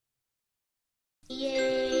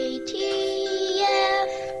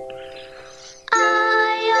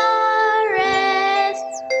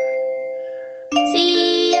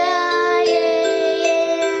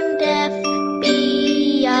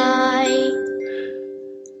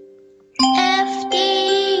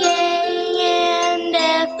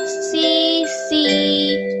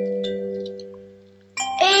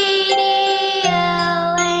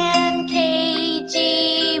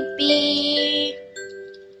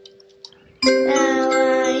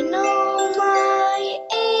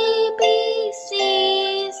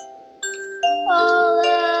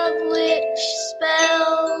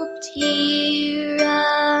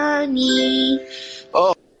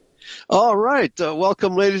right.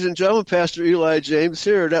 Welcome, ladies and gentlemen. Pastor Eli James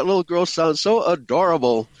here. That little girl sounds so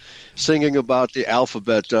adorable singing about the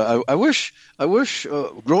alphabet. I wish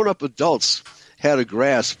grown-up adults had a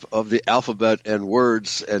grasp of the alphabet and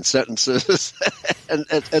words and sentences, and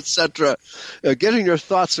et cetera. Getting your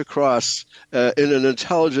thoughts across in an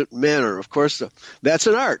intelligent manner. Of course, that's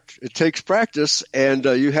an art. It takes practice, and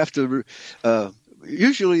you have to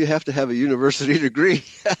usually you have to have a university degree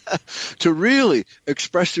to really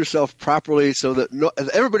express yourself properly so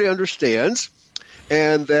that everybody understands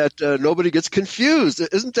and that nobody gets confused.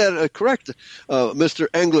 Isn't that correct, Mr.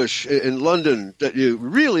 English in London, that you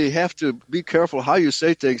really have to be careful how you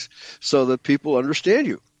say things so that people understand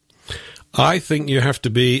you? I think you have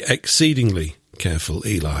to be exceedingly careful,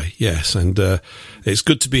 Eli. Yes, and it's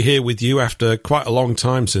good to be here with you after quite a long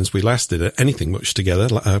time since we last did anything much together,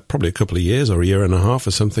 probably a couple of years or a year and a half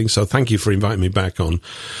or something. So thank you for inviting me back on.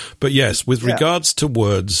 But yes, with regards to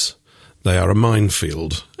words, they are a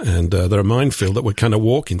minefield, and they're a minefield that we're kind of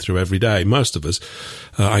walking through every day. Most of us,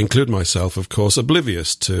 I include myself, of course,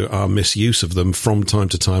 oblivious to our misuse of them from time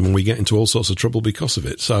to time, and we get into all sorts of trouble because of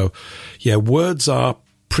it. So, yeah, words are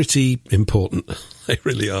pretty important. They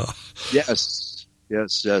really are. Yes.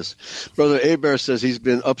 Brother Abear says he's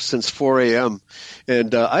been up since 4 a.m.,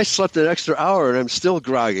 and I slept an extra hour, and I'm still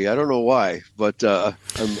groggy. I don't know why, but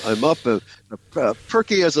I'm up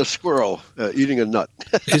perky as a squirrel eating a nut.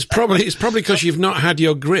 It's probably because you've not had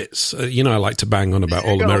your grits. I like to bang on about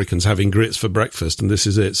all Americans having grits for breakfast, and this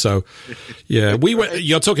is it. So, yeah,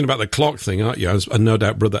 you're talking about the clock thing, aren't you? And no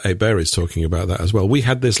doubt Brother Abear is talking about that as well. We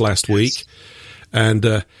had this last week,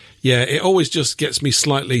 and it always just gets me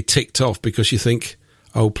slightly ticked off because you think,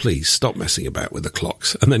 oh, please, stop messing about with the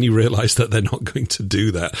clocks. And then you realise that they're not going to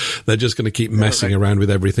do that. They're just going to keep messing around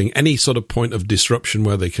with everything. Any sort of point of disruption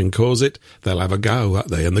where they can cause it, they'll have a go, won't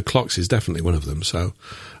they? And the clocks is definitely one of them. So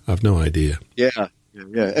I've no idea. Yeah.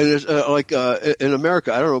 And it's in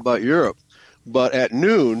America, I don't know about Europe, but at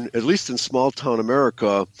noon, at least in small-town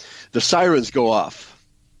America, the sirens go off.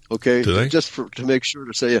 Okay, just to make sure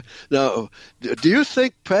to say. Now, do you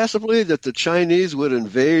think passively that the Chinese would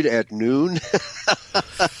invade at noon?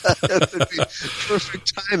 It would be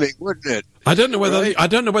perfect timing, wouldn't it? I don't know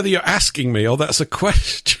whether you're asking me or that's a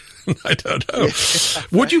question. I don't know.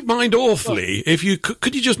 Would you mind awfully if you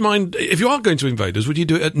could you just mind if you are going to invade us? Would you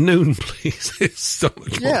do it at noon, please? It's so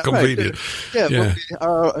much more convenient. Right.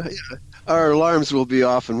 Our alarms will be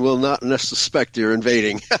off, and we'll not suspect you're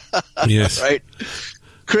invading. Yes. Right.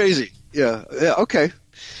 Crazy. Yeah. Okay.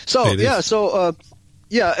 So, and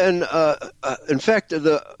in fact,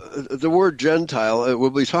 the word Gentile,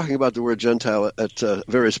 we'll be talking about the word Gentile at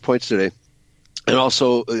various points today, and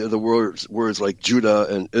also the words like Judah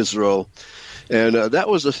and Israel. And that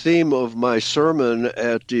was the theme of my sermon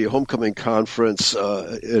at the Homecoming Conference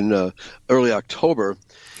in early October.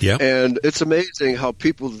 Yeah. And it's amazing how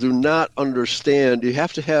people do not understand. You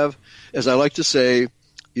have to have, as I like to say,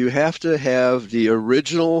 you have to have the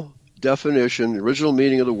original definition, the original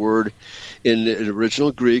meaning of the word in the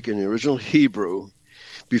original Greek and the original Hebrew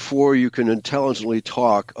before you can intelligently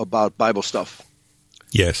talk about Bible stuff.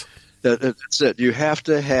 Yes. That's it. You have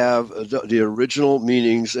to have the original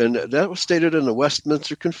meanings, and that was stated in the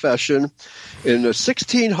Westminster Confession in the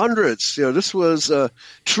 1600s. This was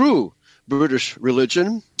true British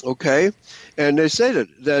religion, okay? And they say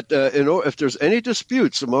that if there's any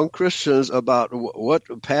disputes among Christians about what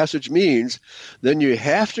a passage means, then you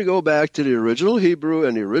have to go back to the original Hebrew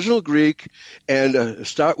and the original Greek and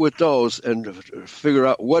start with those and figure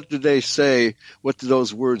out what did they say, what do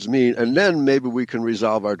those words mean, and then maybe we can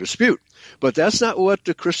resolve our dispute. But that's not what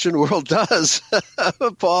the Christian world does,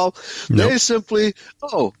 Paul. Nope. They simply,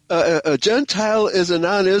 a Gentile is a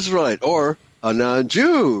non-Israelite or a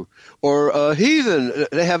non-Jew or a heathen.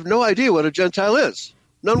 They have no idea what a Gentile is.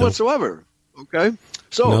 None whatsoever. Okay?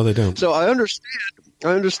 No, they don't. So I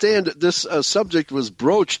understand that this subject was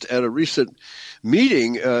broached at a recent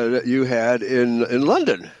meeting that you had in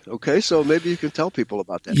London. Okay? So maybe you can tell people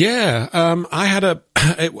about that. Yeah. I had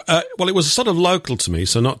it was sort of local to me,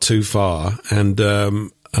 so not too far. And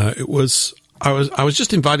I was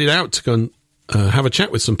just invited out to go and have a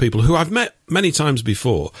chat with some people who I've met many times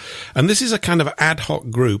before. And this is a kind of ad hoc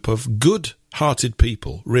group of good-hearted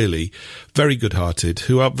people, really, very good-hearted,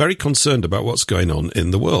 who are very concerned about what's going on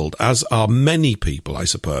in the world, as are many people, I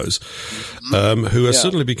suppose, who are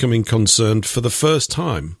suddenly becoming concerned for the first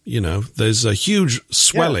time. There's a huge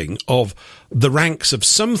swelling of the ranks of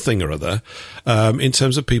something or other in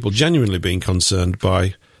terms of people genuinely being concerned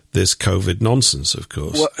by this COVID nonsense, of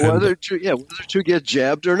course. Whether to get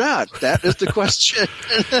jabbed or not. That is the question.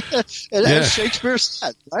 And as Shakespeare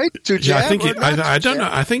said, right? To jab I don't know.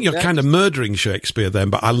 I think you're kind of murdering Shakespeare then,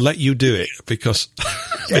 but I'll let you do it because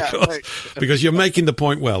you're making the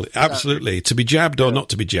point well. Absolutely. To be jabbed or not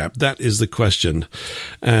to be jabbed, that is the question.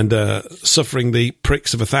 And suffering the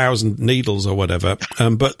pricks of 1,000 needles or whatever.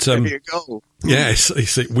 But there you go. Yes,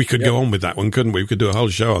 we could go on with that one, couldn't we? We could do a whole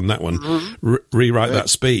show on that one, rewrite that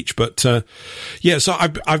speech. But so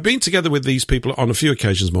I've been together with these people on a few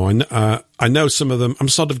occasions more. I know some of them. I'm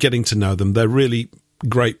sort of getting to know them. They're really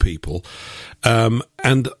great people,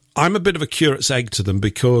 and I'm a bit of a curate's egg to them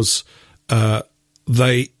because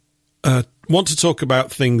they want to talk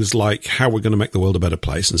about things like how we're going to make the world a better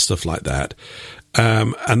place and stuff like that.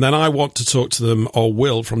 And then I want to talk to them, or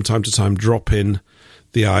will from time to time drop in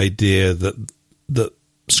the idea that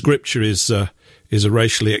Scripture is a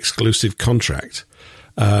racially exclusive contract,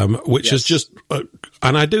 which is just,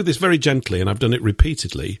 and I do this very gently, and I've done it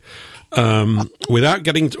repeatedly, without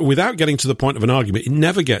getting to the point of an argument. It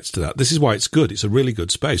never gets to that. This is why it's good. It's a really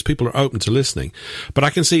good space. People are open to listening, but I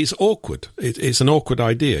can see it's awkward. It's an awkward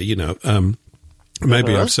idea, you know.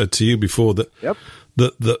 Maybe I've said to you before that. Yep.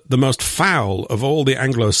 The most foul of all the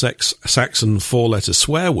Anglo-Saxon four-letter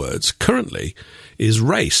swear words currently is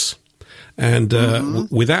race. And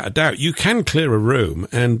without a doubt, you can clear a room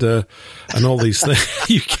and all these things.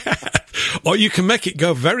 You can. Or you can make it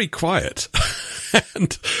go very quiet.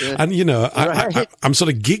 And you know, I'm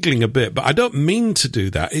sort of giggling a bit, but I don't mean to do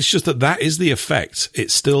that. It's just that is the effect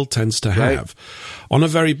it still tends to have on a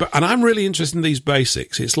very... And I'm really interested in these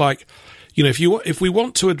basics. It's like... You know, if we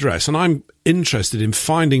want to address, and I'm interested in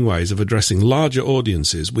finding ways of addressing larger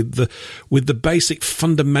audiences with the basic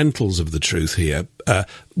fundamentals of the truth here.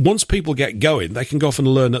 Once people get going, they can go off and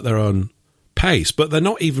learn at their own pace, but they're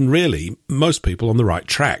not even really, most people, on the right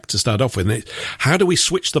track to start off with. How do we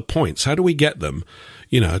switch the points? How do we get them,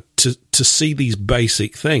 you know, to see these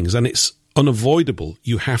basic things? And it's unavoidable.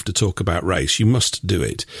 You have to talk about race. You must do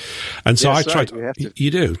it. And so I try you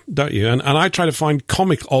do, don't you? And I try to find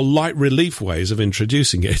comic or light relief ways of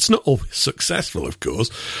introducing it. It's not always successful, of course,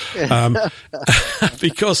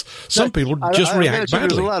 because some people just react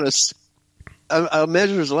badly. I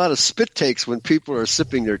imagine there's a lot of spit takes when people are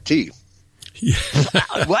sipping their tea. Yeah.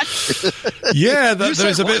 What? Yeah,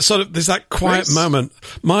 there's a bit sort of, there's that quiet moment.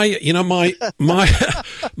 My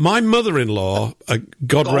mother-in-law,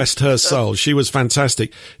 God rest her soul, she was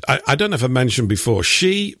fantastic. I don't know if I mentioned before,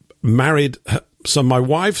 she married so my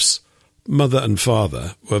wife's mother and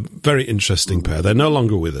father were a very interesting pair. They're no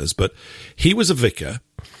longer with us, but he was a vicar.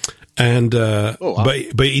 And but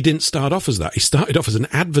he didn't start off as that. He started off as an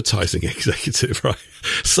advertising executive, right?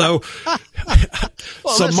 So,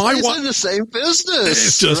 my wife in the same business.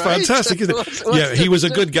 It's just fantastic, isn't it? Yeah, he was a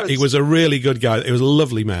good guy. He was a really good guy. He was a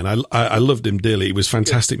lovely man. I loved him dearly. He was a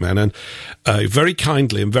fantastic man, and very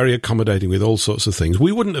kindly and very accommodating with all sorts of things.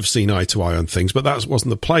 We wouldn't have seen eye to eye on things, but that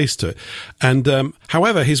wasn't the place to. And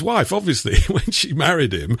however, his wife, obviously, when she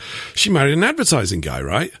married him, she married an advertising guy,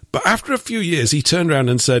 right? But after a few years, he turned around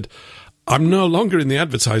and said, I'm no longer in the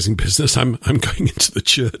advertising business. I'm going into the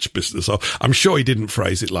church business. I'm sure he didn't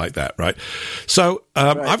phrase it like that, right? So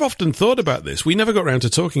I've often thought about this. We never got around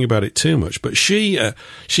to talking about it too much, but she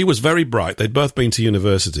was very bright. They'd both been to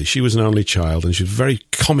university. She was an only child, and she was a very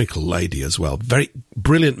comical lady as well. Very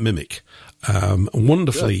brilliant mimic. A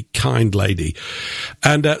wonderfully kind lady.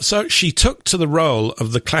 And so she took to the role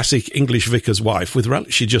of the classic English vicar's wife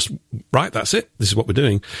she just, right, that's it. This is what we're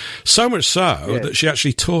doing. So much so that she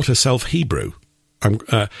actually taught herself Hebrew.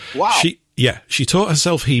 Wow. She taught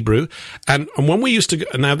herself Hebrew. And when we used to go,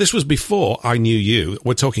 now this was before I knew you.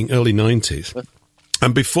 We're talking early 90s.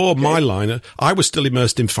 And before my line, I was still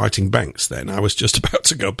immersed in fighting banks then. I was just about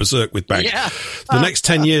to go berserk with banks. Yeah. The next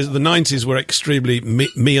 10 years, the 90s were extremely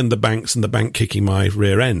me and the banks and the bank kicking my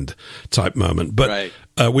rear end type moment. But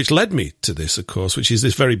which led me to this, of course, which is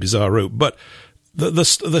this very bizarre route. But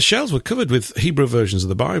the shelves were covered with Hebrew versions of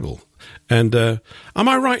the Bible. And am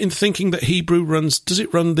I right in thinking that Hebrew does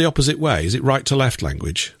it run the opposite way? Is it right to left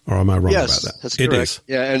language? Or am I wrong about that? Yes, that's correct. It is.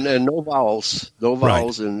 Yeah, and no vowels. No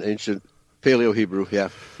vowels in ancient Paleo-Hebrew, yeah.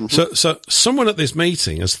 So someone at this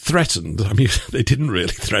meeting has threatened, I mean, they didn't really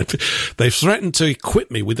threaten, they've threatened to equip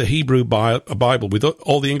me with a Hebrew Bible with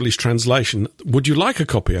all the English translation. Would you like a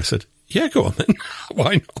copy? I said, yeah, go on then.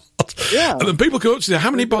 Why not? Yeah. And then people go up to me, how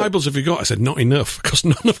many Bibles have you got? I said, not enough, because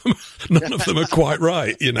none of them are quite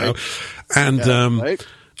right, you know. And,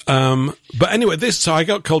 but anyway, so I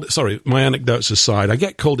got called, sorry, my anecdotes aside, I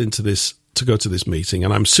get called into this to go to this meeting,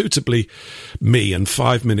 and I'm suitably me and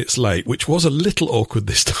 5 minutes late, which was a little awkward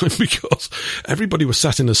this time because everybody was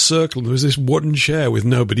sat in a circle and there was this wooden chair with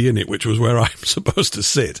nobody in it, which was where I'm supposed to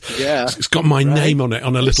sit. Yeah. It's got my name on it,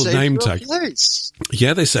 on a little name tag.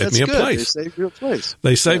 Yeah, they saved me a place. They saved you a place.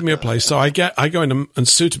 They saved me a place. So I go in and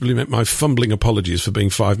suitably make my fumbling apologies for being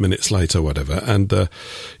 5 minutes late or whatever. And,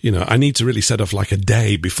 I need to really set off like a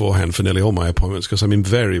day beforehand for nearly all my appointments because I'm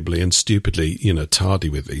invariably and stupidly, tardy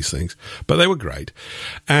with these things. But they were great.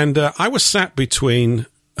 And I was sat between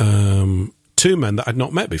two men that I'd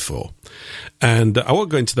not met before. And I won't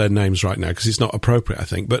go into their names right now because it's not appropriate, I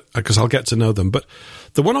think, but because I'll get to know them. But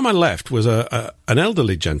the one on my left was an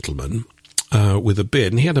elderly gentleman with a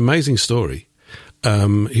beard, and he had an amazing story.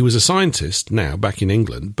 He was a scientist now back in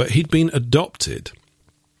England, but he'd been adopted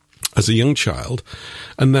as a young child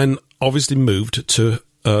and then obviously moved to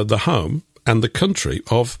the home and the country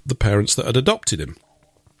of the parents that had adopted him,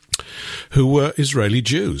 who were Israeli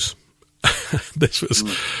Jews. This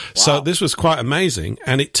was quite amazing.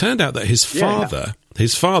 And it turned out that his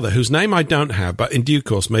father, whose name I don't have, but in due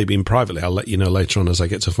course, maybe in privately, I'll let you know later on as I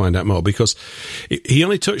get to find out more, because he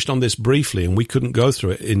only touched on this briefly and we couldn't go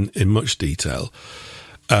through it in much detail.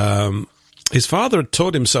 His father had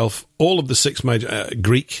taught himself all of the 6 major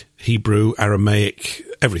Greek, Hebrew, Aramaic,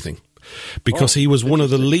 everything, because he was one of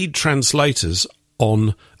the lead translators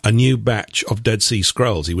on a new batch of Dead Sea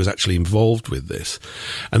Scrolls. He was actually involved with this.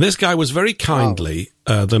 And this guy was very kindly,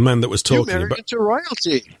 the man that was talking about...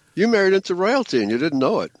 You married into royalty and you didn't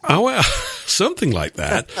know it. Oh, well, something like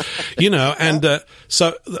that, and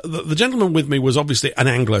so the gentleman with me was obviously an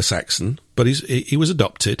Anglo-Saxon, but he was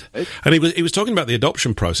adopted, and he was talking about the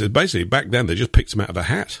adoption process. Basically, back then, they just picked him out of a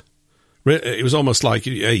hat. It was almost like,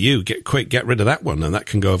 get rid of that one, and that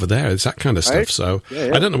can go over there. It's that kind of stuff. Right. So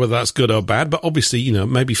I don't know whether that's good or bad, but obviously,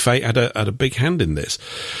 maybe fate had a big hand in this.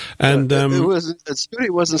 And it's good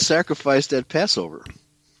it wasn't sacrificed at Passover.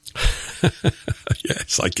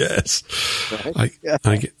 Yes, I guess. Right?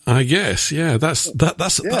 I guess. Yeah, that's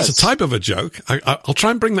a type of a joke. I'll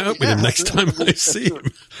try and bring that up with him next time I see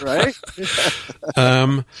him. Right.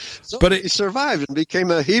 But he survived and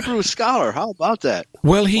became a Hebrew scholar. How about that?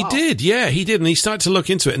 Well, he did. Yeah, he did, and he started to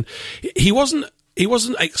look into it. And he wasn't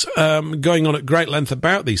going on at great length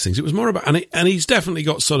about these things. It was more about, and he's definitely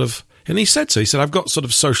got sort of. And he said so. He said, I've got sort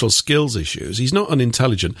of social skills issues. He's not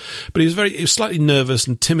unintelligent, but he was slightly nervous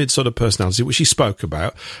and timid sort of personality, which he spoke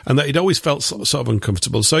about, and that he'd always felt sort of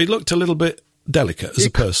uncomfortable. So he looked a little bit delicate as a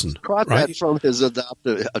person. Caught that from his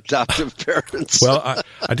adoptive parents. Well,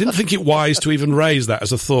 I didn't think it wise to even raise that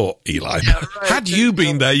as a thought, Eli. Yeah, right. Had you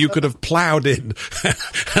been there, you could have ploughed in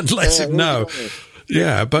and let him know.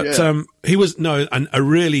 Yeah, but he was a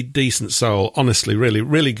really decent soul, honestly, really,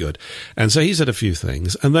 really good. And so he said a few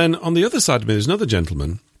things. And then on the other side of me, there's another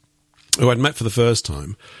gentleman who I'd met for the first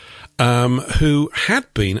time, who had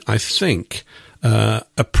been, I think,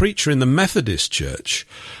 a preacher in the Methodist Church,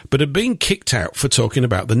 but had been kicked out for talking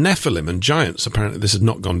about the Nephilim and giants. Apparently this had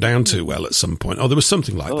not gone down too well at some point. There was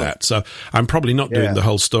something like that. So I'm probably not doing the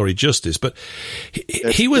whole story justice, but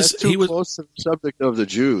he was close to the subject of the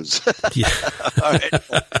Jews. Yeah. All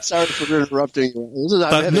right. Sorry for interrupting.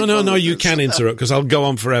 No, you can interrupt because I'll go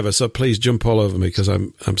on forever. So please jump all over me because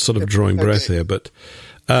I'm sort of drawing breath here. But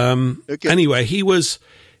anyway,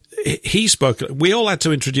 he spoke. We all had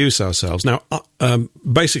to introduce ourselves. Now,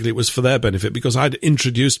 basically, it was for their benefit because I'd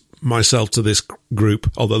introduced myself to this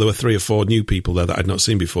group, although there were 3 or 4 new people there that I'd not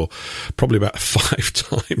seen before, probably about 5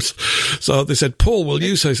 times. So they said, Paul, will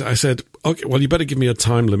you say? I said, okay, well, you better give me a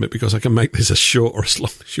time limit because I can make this as short or as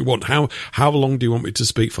long as you want. How long do you want me to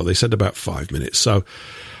speak for? They said about 5 minutes. So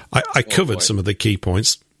I covered some of the key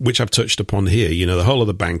points, which I've touched upon here. The whole of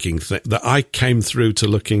the banking thing that I came through to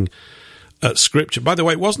looking at Scripture. By the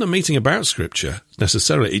way, it wasn't a meeting about Scripture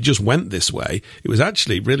necessarily. It just went this way. It was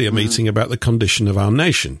actually really a meeting about the condition of our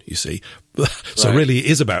nation, you see. So right. Really it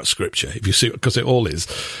is about Scripture, if you see, because it all is.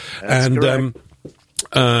 That's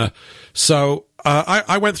so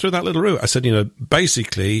I went through that little route. I said,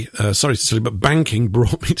 basically, sorry to tell you, but banking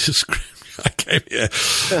brought me to Scripture. I came here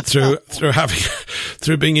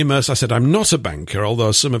through being immersed. I said, I'm not a banker,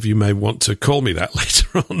 although some of you may want to call me that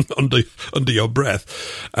later on under your breath,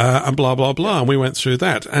 and blah, blah, blah. And we went through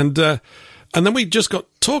that. And then we just got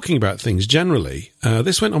talking about things generally.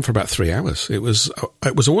 This went on for about 3 hours. It was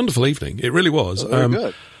a wonderful evening. It really was. Very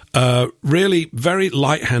good. Really very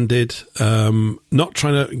light-handed, not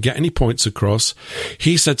trying to get any points across.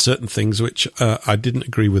 He said certain things which I didn't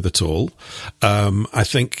agree with at all. I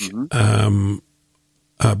think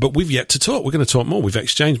But we've yet to talk. We're going to talk more. We've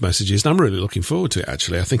exchanged messages, and I'm really looking forward to it,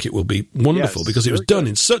 actually. I think it will be wonderful because it was done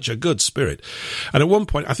in such a good spirit. And at one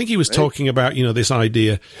point, I think he was talking about, this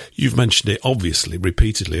idea, you've mentioned it obviously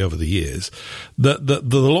repeatedly over the years, that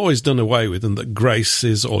the law is done away with and that grace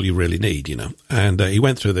is all you really need, And he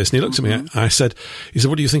went through this, and he looked at me, and he said,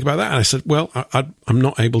 what do you think about that? And I said, well, I'm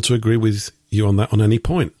not able to agree with you on that on any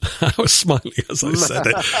point. I was smiling as I said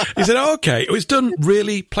it. He said, okay, it was done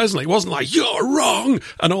really pleasantly. It wasn't like, you're wrong,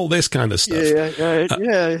 and all this kind of stuff.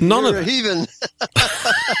 Yeah. None of a heathen.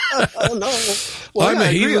 Oh, no. Well, I'm a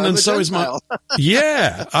heathen, and so Gentile. is my...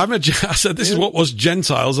 Yeah, I said, this is what us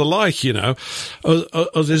Gentiles are like,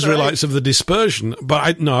 us Israelites of the dispersion.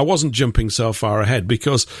 But I wasn't jumping so far ahead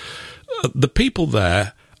because the people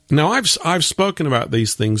there... Now, I've spoken about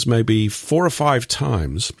these things maybe 4 or 5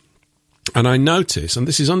 times, and I notice, and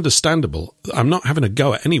this is understandable, I'm not having a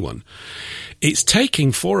go at anyone. It's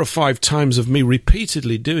taking 4 or 5 times of me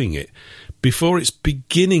repeatedly doing it before it's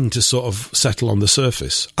beginning to sort of settle on the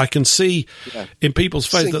surface. I can see in people's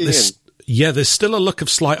face that there's still a look of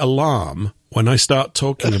slight alarm when I start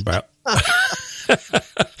talking about...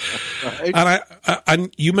 Right.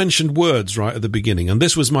 And you mentioned words right at the beginning, and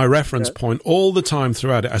this was my reference point all the time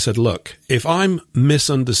throughout it. I said, look, if I'm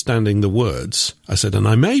misunderstanding the words, I said, and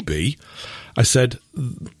I may be, I said,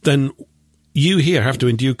 then you here have to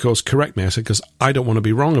in due course correct me. I said, because I don't want to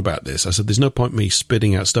be wrong about this. I said, there's no point me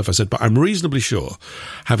spitting out stuff. I said, but I'm reasonably sure,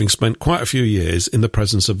 having spent quite a few years in the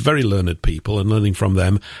presence of very learned people and learning from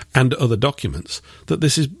them and other documents, that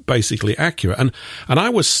this is basically accurate. And I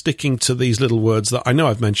was sticking to these little words that I know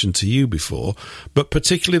I've mentioned to you before, but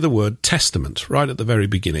particularly the word testament right at the very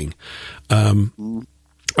beginning. And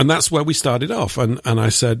that's where we started off. And I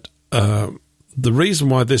said, the reason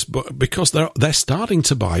why this book, because they're starting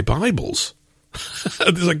to buy Bibles.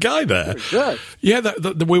 There's a guy there. Yeah,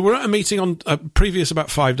 we were at a meeting on previous about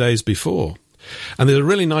 5 days before, and there's a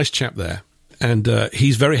really nice chap there, and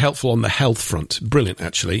he's very helpful on the health front. Brilliant,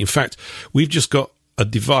 actually. In fact, we've just got a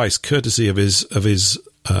device courtesy of his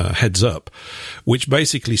Heads Up, which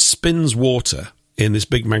basically spins water in this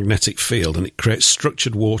big magnetic field, and it creates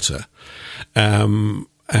structured water.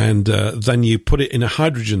 And then you put it in a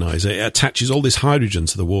hydrogenizer. It attaches all this hydrogen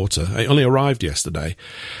to the water. It only arrived yesterday.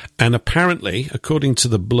 And apparently, according to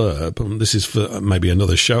the blurb, and this is for maybe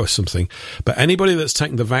another show or something, but anybody that's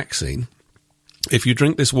taken the vaccine, if you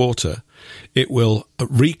drink this water, it will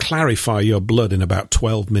re-clarify your blood in about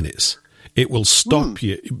 12 minutes. It will stop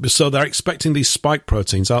you. So they're expecting these spike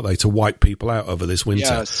proteins, aren't they, to wipe people out over this winter.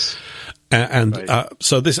 Yes.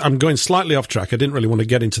 So this, I'm going slightly off track. I didn't really want to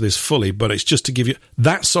get into this fully, but it's just to give you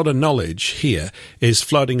that sort of knowledge here is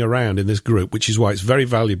floating around in this group, which is why it's very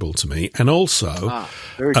valuable to me. And also,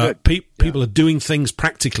 very good. People are doing things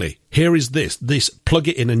practically. Here is this, plug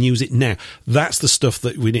it in and use it now. That's the stuff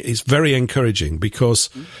that we need. It's very encouraging because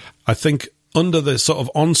I think under the sort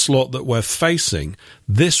of onslaught that we're facing,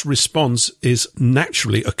 this response is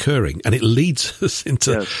naturally occurring, and it leads us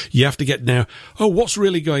into, you have to get now, what's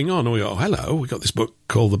really going on? Oh, hello, we got this book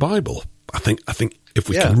called the Bible. I think if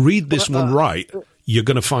we can read this one right, you're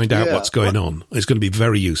going to find out what's going on. It's going to be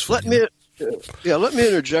very useful. Let me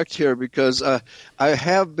interject here because I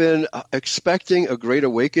have been expecting a great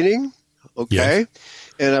awakening,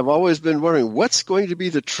 and I've always been wondering what's going to be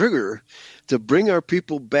the trigger to bring our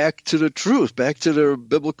people back to the truth, back to their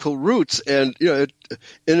biblical roots. And,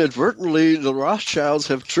 inadvertently, the Rothschilds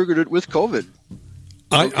have triggered it with COVID.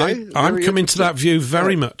 I'm coming to that view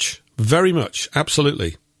very much. Very much.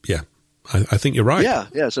 Absolutely. Yeah. I think you're right.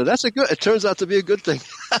 Yeah. So that's it turns out to be a good thing,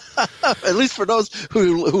 at least for those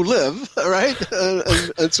who live, right,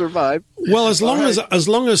 and survive. Well, as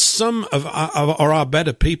long as some of our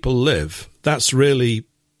better people live, that's really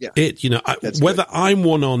it. Whether I'm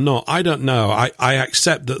one or not, I don't know. I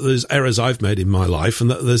accept that there's errors I've made in my life, and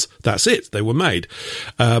that that's it. They were made,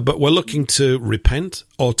 but we're looking to repent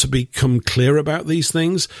or to become clear about these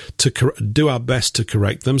things, to do our best to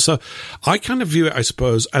correct them. So I kind of view it, I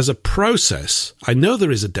suppose, as a process. I know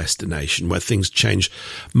there is a destination where things change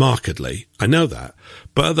markedly. I know that.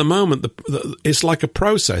 But at the moment, it's like a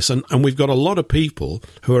process, and we've got a lot of people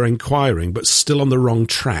who are inquiring, but still on the wrong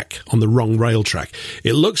track, on the wrong rail track.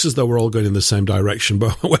 It looks as though we're all going in the same direction,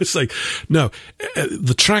 but we're saying, no,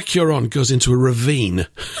 the track you're on goes into a ravine.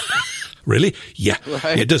 Really? Yeah,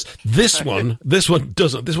 it does. This one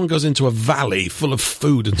doesn't. This one goes into a valley full of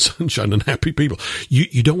food and sunshine and happy people.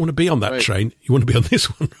 You don't want to be on that train. You want to be on this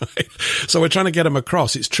one, right? So we're trying to get them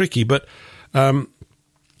across. It's tricky, but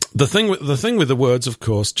the thing with the words, of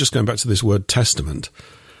course, just going back to this word testament,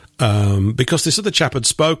 because this other chap had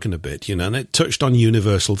spoken a bit, and it touched on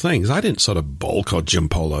universal things. I didn't sort of balk or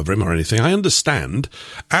jump all over him or anything. I understand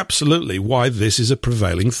absolutely why this is a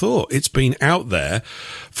prevailing thought. It's been out there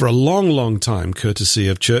for a long, long time, courtesy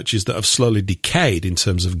of churches that have slowly decayed in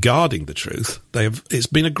terms of guarding the truth. It's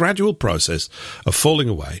been a gradual process of falling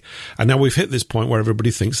away. And now we've hit this point where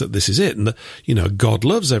everybody thinks that this is it and that, God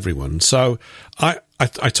loves everyone. So I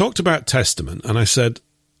talked about testament and I said,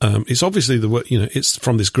 it's obviously the word, it's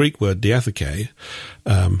from this Greek word diatheke.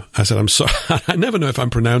 I said, I'm sorry, I never know if I'm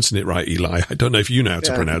pronouncing it right, Eli. I don't know if you know how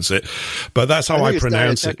to pronounce it, but that's how I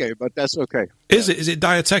pronounce it. But that's okay. Is it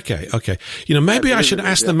diatheke? Okay. Maybe I should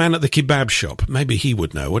ask the man at the kebab shop. Maybe he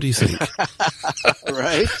would know. What do you think?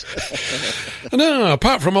 Right. No.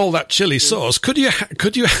 Apart from all that chili sauce, could you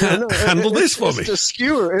handle this for me? It's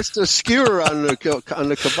the skewer on the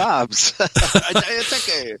kebabs.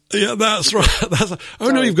 Diatheke. Yeah, that's right.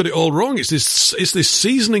 No, you've got it all wrong. It's this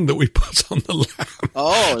seasoning that we put on the lamb.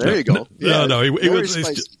 Oh, there you go. No, it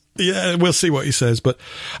was. Yeah, we'll see what he says. But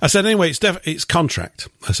I said anyway, it's contract.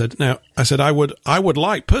 I said I would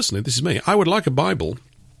like personally. This is me. I would like a Bible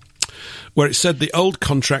where it said the old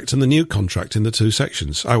contract and the new contract in the two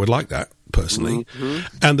sections. I would like that personally.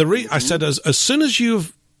 Mm-hmm. And I said as soon as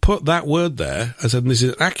you've put that word there, I said, and this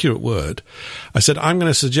is an accurate word, I said, I'm going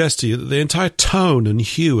to suggest to you that the entire tone and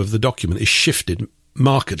hue of the document is shifted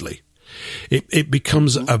markedly. It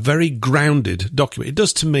becomes a very grounded document. It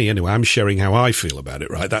does to me anyway. I'm sharing how I feel about it,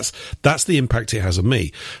 right? That's the impact it has on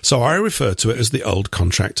me. So I refer to it as the old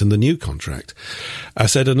contract and the new contract. I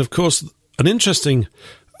said, and of course, an interesting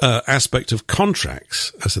aspect of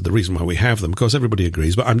contracts, I said the reason why we have them, because everybody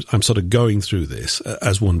agrees, but I'm sort of going through this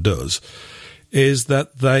as one does, is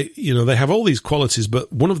that they have all these qualities,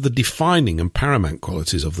 but one of the defining and paramount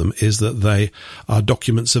qualities of them is that they are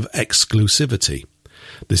documents of exclusivity.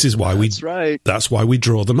 This is why that's why we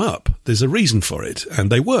draw them up. There's a reason for it,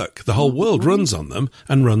 and they work. The whole world runs on them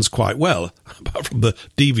and runs quite well, apart from the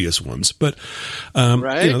devious ones. But,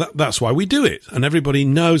 that's why we do it. And everybody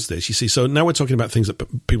knows this, you see. So now we're talking about things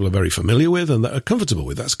that people are very familiar with and that are comfortable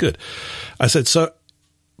with. That's good. I said,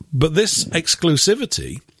 but this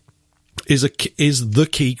exclusivity is the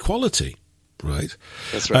key quality. Right.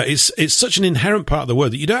 That's right. It's such an inherent part of the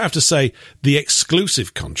word that you don't have to say the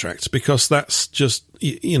exclusive contract, because that's just,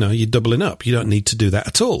 you're doubling up. You don't need to do that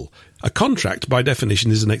at all. A contract, by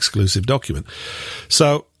definition, is an exclusive document.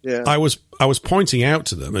 So I was pointing out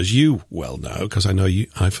to them, as you well know, because I know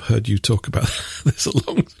I've heard you talk about this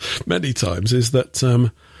many times, is that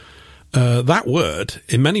that word,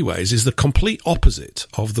 in many ways, is the complete opposite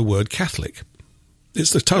of the word Catholic.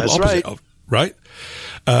 It's the total opposite of, right?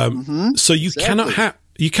 So you can't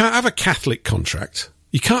have a Catholic contract.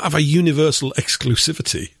 You can't have a universal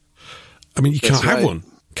exclusivity. I mean, you can't have one,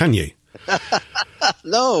 can you?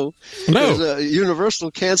 No.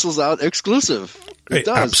 Universal cancels out exclusive. It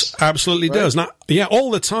does. Absolutely does. Now,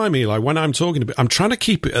 all the time, Eli, when I'm talking about, I'm trying to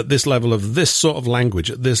keep it at this level of this sort of language,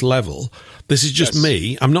 at this level. This is just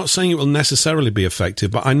me. I'm not saying it will necessarily be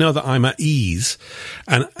effective, but I know that I'm at ease,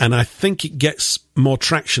 and I think it gets more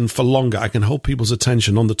traction for longer. I can hold people's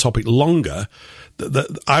attention on the topic longer.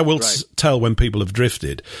 That I will tell when people have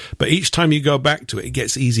drifted. But each time you go back to it, it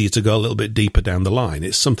gets easier to go a little bit deeper down the line.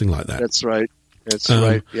 It's something like that. That's right. That's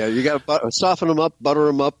right. Yeah, you got to soften them up, butter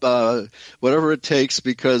them up, whatever it takes,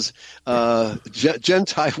 because we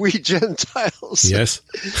Gentiles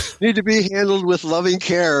need to be handled with loving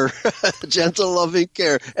care, gentle, loving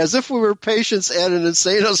care, as if we were patients at an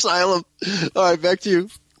insane asylum. All right, back to you.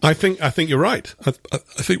 I think you're right. I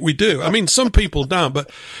think we do. I mean, some people don't, but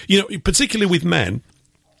particularly with men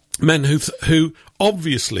who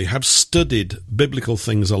obviously have studied biblical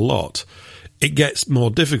things a lot, it gets more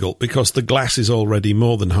difficult because the glass is already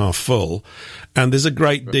more than half full, and there's a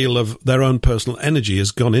great deal of their own personal energy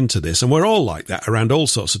has gone into this. And we're all like that around all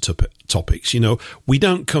sorts of topics. We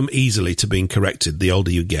don't come easily to being corrected the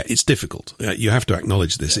older you get. It's difficult. You have to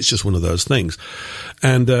acknowledge this. It's just one of those things.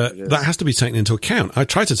 And that has to be taken into account. I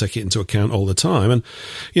try to take it into account all the time. And,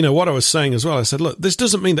 what I was saying as well, I said, look, this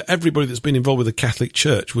doesn't mean that everybody that's been involved with the Catholic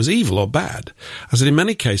Church was evil or bad. I said, in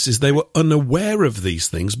many cases, they were unaware of these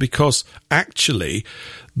things because actually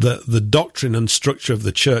the doctrine and structure of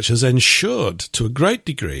the church has ensured to a great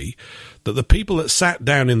degree that the people that sat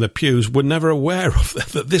down in the pews were never aware of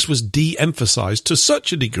that this was de-emphasized to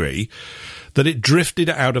such a degree that it drifted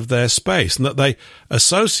out of their space, and that they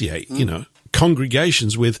associate,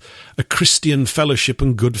 congregations with a Christian fellowship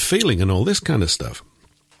and good feeling and all this kind of stuff.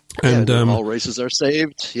 And all races are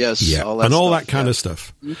saved. Yes. Yeah. All that kind of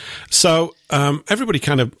stuff. So, everybody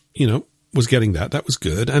kind of, was getting that. That was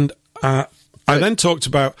good. And, I then talked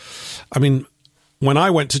about, when I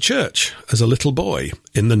went to church as a little boy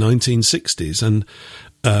in the 1960s, and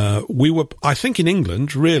we were, I think in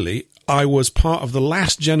England, really, I was part of the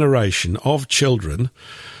last generation of children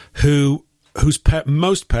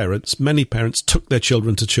many parents took their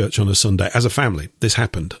children to church on a Sunday as a family. This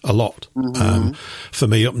happened a lot for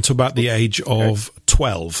me up until about the age of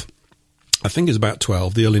 12. I think it's about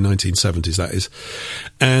 12, the early 1970s, that is.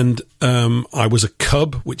 And I was a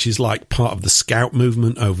cub, which is like part of the Scout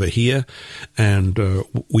movement over here. And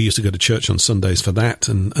we used to go to church on Sundays for that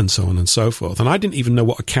and so on and so forth. And I didn't even know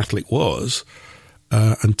what a Catholic was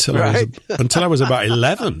until I was about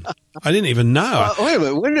 11. I didn't even know. Wait a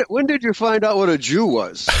minute. When did you find out what a Jew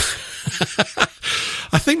was?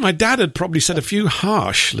 I think my dad had probably said a few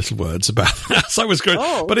harsh little words about that. So I was going,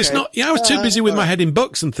 but it's not, I was too busy with my head in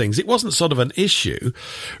books and things. It wasn't sort of an issue,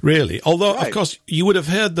 really. Although, of course, you would have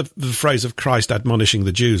heard the phrase of Christ admonishing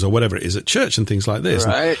the Jews or whatever it is at church and things like this.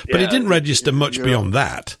 Right. But it didn't register much beyond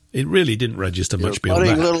that. It really didn't register much beyond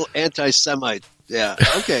that. Little anti-Semite. Yeah.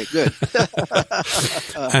 Okay, good.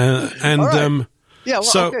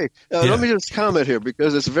 Let me just comment here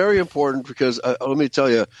because it's very important because let me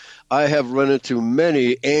tell you, I have run into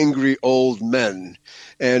many angry old men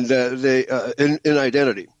and they in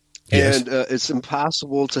identity. Yes. And it's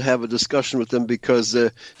impossible to have a discussion with them because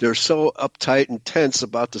they're so uptight and tense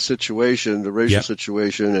about the situation, the racial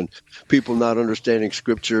situation, and people not understanding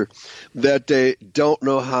Scripture, that they don't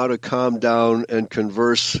know how to calm down and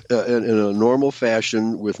converse in a normal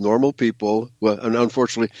fashion with normal people. Well, and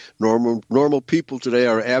unfortunately, normal people today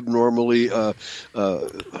are abnormally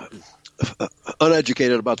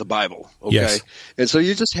uneducated about the Bible, okay? Yes. And so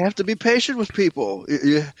you just have to be patient with people.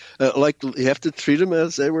 You have to treat them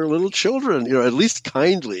as they were little children, at least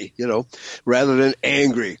kindly, rather than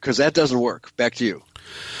angry, because that doesn't work. Back to you.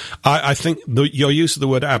 I think your use of the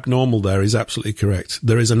word abnormal there is absolutely correct.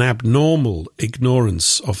 There is an abnormal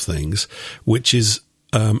ignorance of things, which is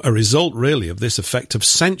a result, really, of this effect of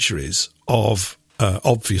centuries of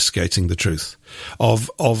obfuscating the truth,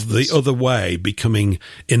 of the other way becoming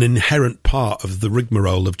an inherent part of the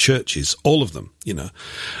rigmarole of churches, all of them,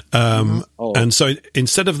 And so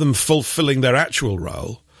instead of them fulfilling their actual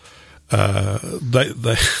role, they are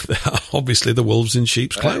obviously the wolves in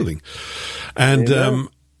sheep's clothing. And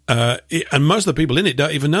and most of the people in it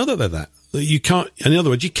don't even know that they're that. You can't, in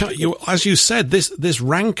other words, as you said, this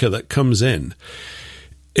rancor that comes in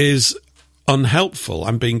is unhelpful.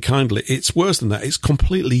 I'm being kindly. It's worse than that. It's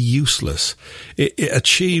completely useless. It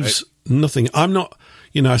achieves nothing. I'm not,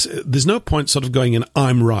 there's no point sort of going in,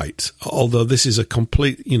 I'm right. Although this is a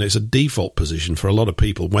complete, it's a default position for a lot of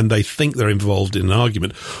people when they think they're involved in an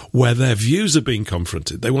argument where their views are being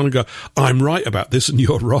confronted. They want to go, I'm right about this and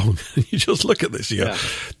you're wrong. And you just look at this, you go,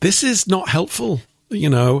 this is not helpful. You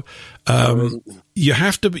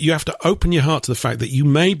have to open your heart to the fact that you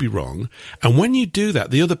may be wrong, and when you do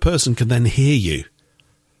that, the other person can then hear you.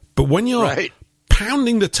 But when you're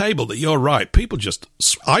pounding the table that you're right, people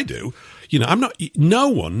I do. Not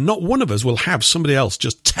one of us will have somebody else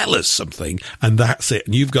just tell us something, and that's it,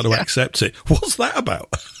 and you've got to accept it. What's that about?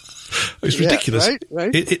 It's ridiculous.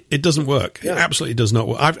 Right. It doesn't work. Yeah. It absolutely does not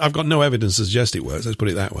work. I've got no evidence to suggest it works. Let's put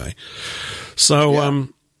it that way. So,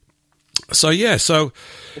 So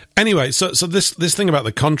anyway, so this thing about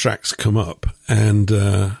the contracts come up, and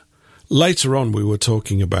later on we were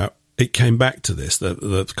talking about. It came back to this.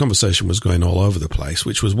 The conversation was going all over the place,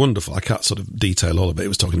 which was wonderful. I can't sort of detail all of it. It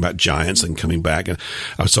was talking about giants and coming back, and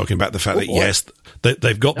I was talking about the fact that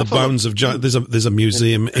they've got the bones of giants. There's a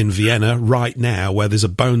museum in Vienna right now where there's a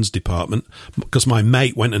bones department, because my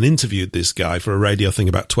mate went and interviewed this guy for a radio thing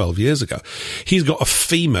about 12 years ago. He's got a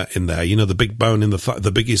femur in there, the big bone in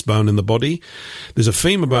the biggest bone in the body. There's a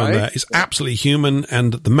femur bone there. It's absolutely human,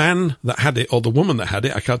 and the man that had it, or the woman that had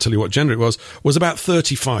it, I can't tell you what gender it was about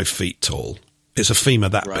 35 feet tall. It's a femur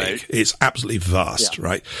that big. It's absolutely vast,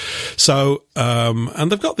 right? So, and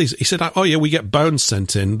they've got these. He said, we get bones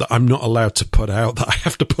sent in that I'm not allowed to put out, that I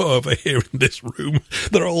have to put over here in this room.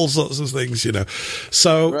 There are all sorts of things,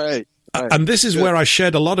 So, and this is where I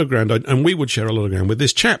shared a lot of ground, and we would share a lot of ground with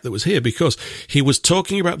this chap that was here, because he was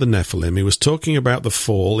talking about the Nephilim, he was talking about the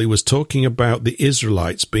fall, he was talking about the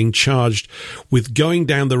Israelites being charged with going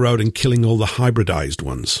down the road and killing all the hybridized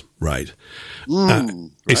ones, right?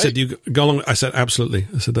 He said, "You go along." I said, "Absolutely."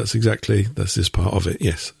 I said, "That's this part of it."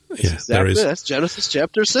 Yes, there is. That's Genesis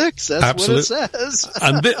chapter 6. That's what it says.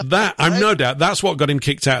 And I'm no doubt that's what got him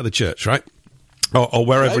kicked out of the church, right? or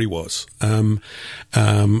wherever he was. And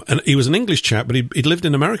he was an English chap, but he'd lived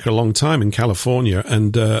in America a long time in California.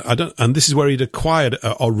 And and this is where he'd acquired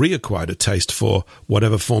or reacquired a taste for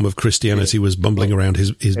whatever form of Christianity was bumbling around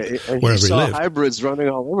his wherever he lived. Hybrids running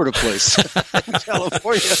all over the place in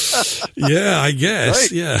California. Yeah, I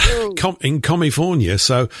guess. Right. Yeah, in California.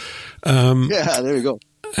 So, yeah, there you go.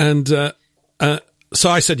 And so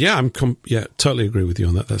I said, yeah, totally agree with you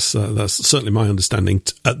on that. That's certainly my understanding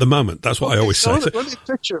at the moment. That's what I always say.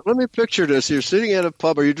 Let me picture this. You're sitting at a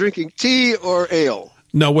pub. Are you drinking tea or ale?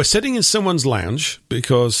 No, we're sitting in someone's lounge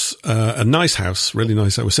because a nice house, really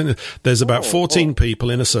nice house. We're sitting. There's about 14 people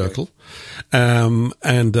in a circle, and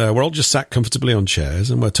we're all just sat comfortably on chairs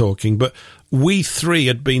and we're talking. But we three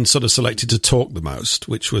had been sort of selected to talk the most,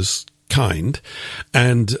 which was kind,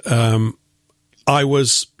 and I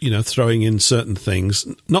was, throwing in certain things,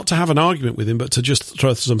 not to have an argument with him, but to just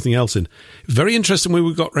throw something else in. Very interesting when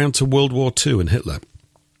we got round to World War II and Hitler.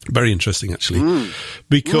 Very interesting, actually,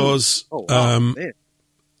 because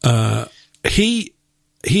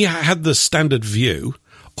he had the standard view,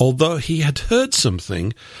 although he had heard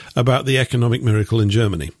something about the economic miracle in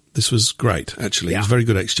Germany. This was great, actually. Yeah. It was a very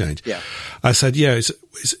good exchange. Yeah. I said, yeah, it's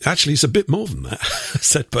a bit more than that. I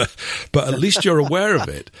said, but at least you're aware of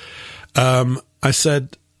it. I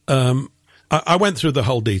said, I went through the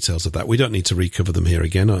whole details of that. We don't need to recover them here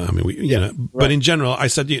again. I mean, but in general, I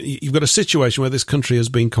said, you've got a situation where this country has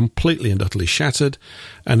been completely and utterly shattered,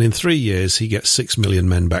 and in 3 years, he gets 6 million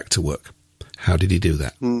men back to work. How did he do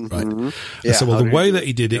that? Mm-hmm. Right. Yeah, so, the way that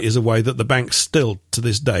he did it is a way that the banks still, to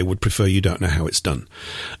this day, would prefer you don't know how it's done.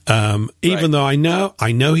 Even though I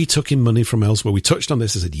know he took in money from elsewhere. We touched on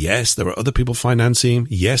this. I said, yes, there were other people financing him.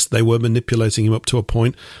 Yes, they were manipulating him up to a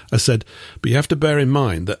point. I said, but you have to bear in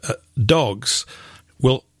mind that dogs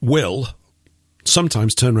will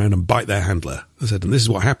sometimes turn around and bite their handler. I said, and this is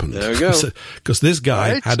what happened. There we go. Because this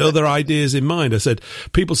guy had other ideas in mind. I said,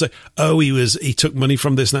 people say, oh, he took money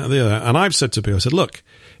from this, that, and the other. And I've said to people, I said, look,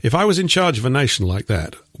 if I was in charge of a nation like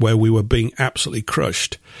that, where we were being absolutely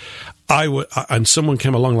crushed, and someone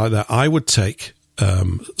came along like that, I would take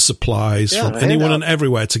supplies from anyone and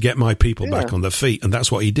everywhere to get my people back on their feet. And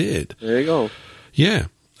that's what he did. There you go. Yeah.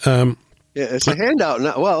 Yeah, it's a handout.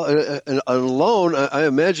 Well, a loan, I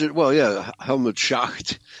imagine, Helmut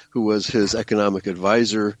Schacht, who was his economic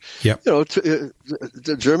advisor,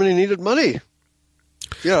 Germany needed money.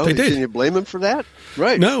 They did. Can you blame him for that?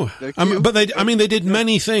 Right. No. But they did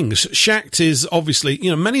many things. Schacht is obviously,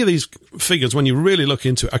 many of these figures, when you really look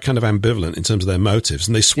into it, are kind of ambivalent in terms of their motives,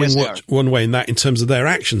 and they swing one way in that in terms of their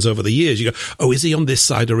actions over the years. You go, oh, is he on this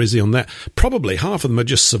side or is he on that? Probably half of them are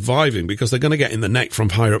just surviving because they're going to get in the neck from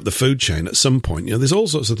higher up the food chain at some point. There's all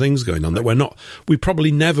sorts of things going on that we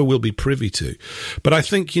probably never will be privy to. But I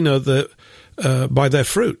think, by their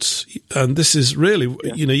fruits. And this is really,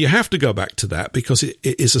 you have to go back to that because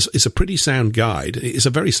it's a pretty sound guide. It's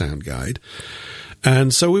a very sound guide.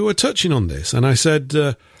 And so we were touching on this. And I said,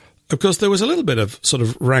 of course, there was a little bit of sort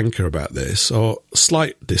of rancor about this or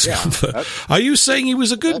slight discomfort. Yeah, are you saying he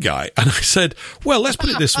was a good guy? And I said, well, let's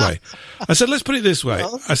put it this way. I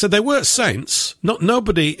said, they weren't saints.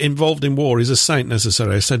 Nobody involved in war is a saint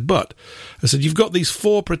necessarily. I said, you've got these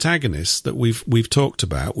four protagonists that we've talked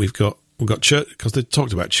about. We've got Churchill, because they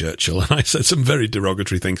talked about Churchill, and I said some very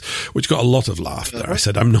derogatory things, which got a lot of laughter. I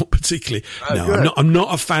said, I'm not particularly, I'm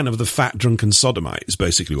not a fan of the fat, drunken sodomite, is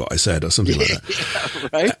basically what I said, or something like that.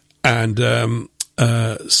 Right. And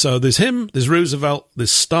so there's him, there's Roosevelt,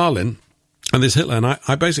 there's Stalin, and there's Hitler. And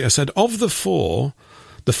I said, of the four,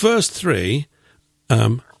 the first three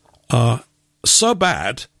are so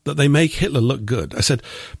bad that they make Hitler look good. I said,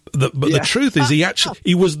 the truth is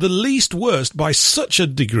he was the least worst by such a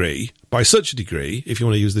degree, if you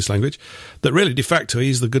want to use this language, that really de facto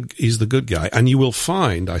he's the good guy. And you will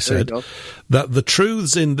find, I said, that the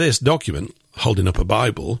truths in this document, holding up a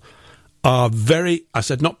Bible, are very, I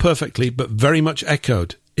said, not perfectly, but very much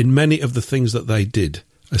echoed in many of the things that they did.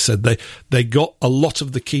 I said they got a lot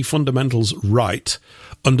of the key fundamentals right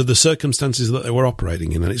under the circumstances that they were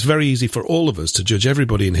operating in. And it's very easy for all of us to judge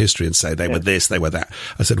everybody in history and say they were this, they were that.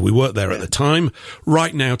 I said, we weren't there at the time.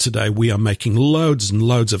 Right now, today, we are making loads and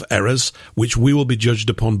loads of errors, which we will be judged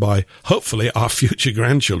upon by, hopefully, our future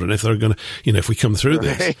grandchildren if they're going to, if we come through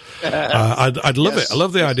this. I'd love it. I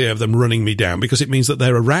love the idea of them running me down because it means that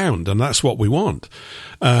they're around, and that's what we want.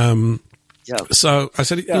 So I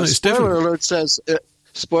said, it's different.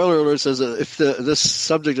 Spoiler alert says if this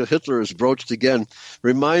subject of Hitler is broached again,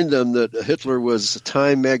 remind them that Hitler was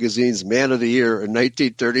Time Magazine's Man of the Year in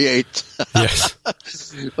 1938. Yes.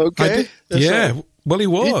 Okay. Well, he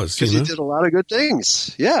was. Because he did a lot of good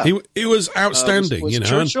things. Yeah. He was outstanding. Was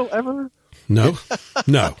Churchill ever? No.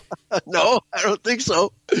 No, I don't think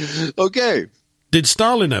so. Okay. Did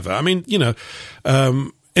Stalin ever? I mean,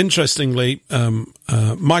 interestingly,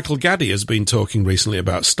 Michael Gaddy has been talking recently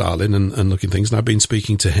about Stalin and looking things, and I've been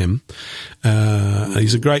speaking to him.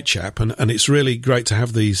 He's a great chap, and it's really great to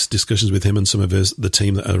have these discussions with him and some of the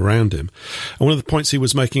team that are around him. And one of the points he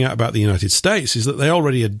was making out about the United States is that they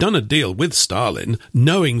already had done a deal with Stalin,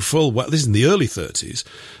 knowing full well, this is in the early 30s,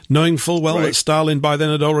 knowing full well that Stalin by then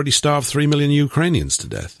had already starved 3 million Ukrainians to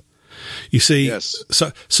death. You see, yes.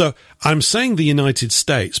 So I'm saying the United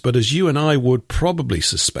States, but as you and I would probably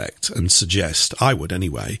suspect and suggest, I would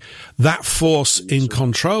anyway, that force in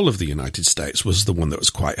control of the United States was the one that was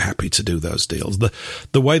quite happy to do those deals.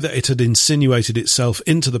 The way that it had insinuated itself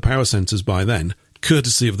into the power centres by then,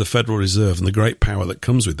 courtesy of the Federal Reserve and the great power that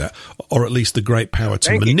comes with that, or at least the great power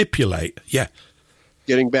to manipulate. Yeah.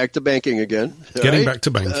 Getting back to banking again. Getting back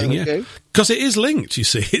to banking, yeah. Because it is linked, you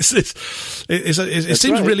see. It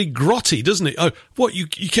seems really grotty, doesn't it? Oh, what, you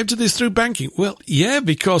came to this through banking? Well, yeah,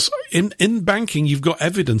 because in banking you've got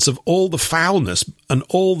evidence of all the foulness and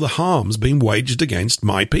all the harms being waged against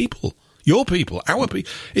my people, your people, our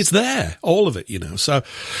people. It's there, all of it, So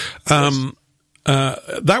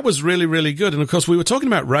that was really, really good. And, of course, we were talking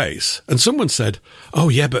about race, and someone said, oh,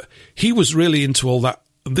 yeah, but he was really into all that.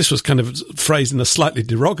 This was kind of phrased in a slightly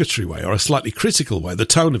derogatory way or a slightly critical way. The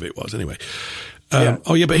tone of it was, anyway.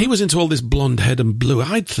 Oh, yeah, but he was into all this blonde head and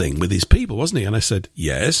blue-eyed thing with his people, wasn't he? And I said,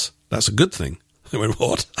 yes, that's a good thing. They went,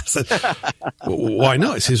 what? I said, well, why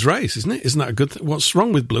not? It's his race, isn't it? Isn't that a good thing? What's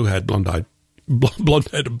wrong with blue-haired, blonde-eyed?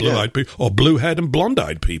 Blonde-haired and blue-eyed people, or blue-haired and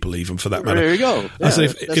blonde-eyed people, even, for that matter. There you go. I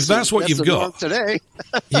said, if that's what you've got today,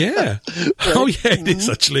 yeah. Oh, yeah, it is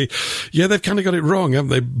actually. Yeah, they've kind of got it wrong, haven't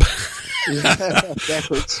they?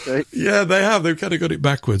 Backwards, right? Yeah, they have. They've kind of got it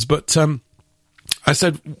backwards. But I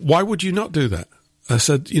said, why would you not do that? I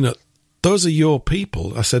said, those are your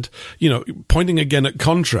people. I said, pointing again at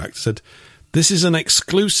contract, I said, this is an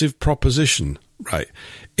exclusive proposition, right?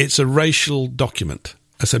 It's a racial document.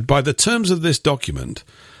 I said, by the terms of this document,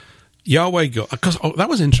 Yahweh God, because that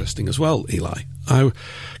was interesting as well, Eli.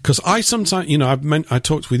 Because I sometimes, I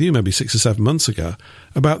talked with you maybe 6 or 7 months ago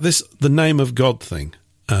about the name of God thing.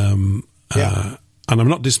 And I'm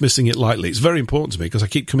not dismissing it lightly. It's very important to me because I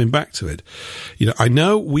keep coming back to it. I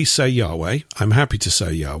know we say Yahweh. I'm happy to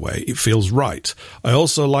say Yahweh. It feels right. I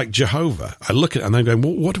also like Jehovah. I look at it and I'm going,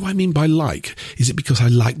 well, what do I mean by like? Is it because I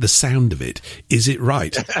like the sound of it? Is it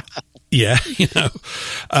right? Yeah,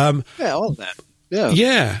 all of that. Yeah.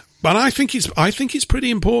 Yeah. But I think it's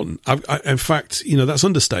pretty important. In fact, that's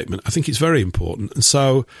understatement. I think it's very important. And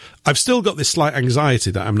so I've still got this slight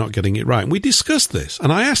anxiety that I'm not getting it right. And we discussed this.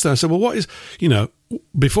 And I asked her, I said, well, what is,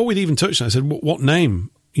 before we'd even touched it, I said, what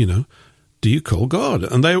name, do you call God?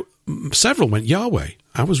 And several went Yahweh.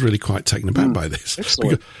 I was really quite taken aback by this.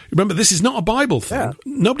 Because, remember, this is not a Bible thing. Yeah.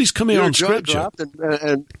 Nobody's come here on scripture. Dropped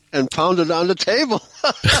and pounded on the table.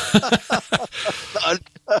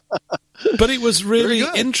 But it was really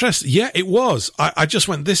interesting. Yeah, it was. I just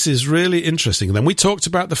went, this is really interesting. And then we talked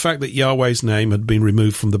about the fact that Yahweh's name had been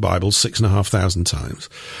removed from the Bible 6,500 times.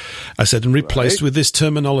 I said, and replaced with this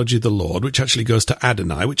terminology, the Lord, which actually goes to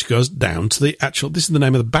Adonai, which goes down to the actual, this is the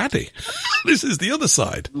name of the baddie. This is the other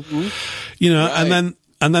side. Mm-hmm.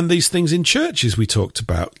 And then these things in churches we talked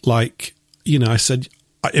about, like, I said,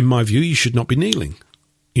 in my view, you should not be kneeling.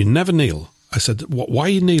 You never kneel. I said, why are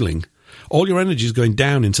you kneeling? All your energy is going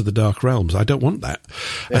down into the dark realms. I don't want that.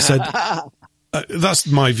 I said, that's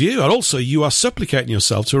my view. And also, you are supplicating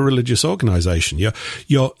yourself to a religious organization.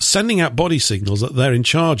 You're sending out body signals that they're in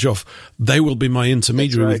charge of. They will be my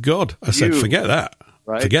intermediary with God. I said, forget that.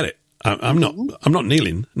 Right. Forget it. I'm not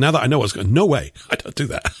kneeling. Now that I know what's going on, no way. I don't do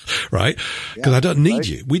that. Right? Because I don't need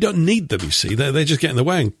you. We don't need them, you see. They just get in the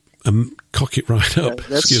way and cock it right up.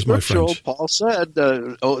 That's Excuse my French. Paul said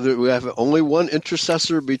we have only one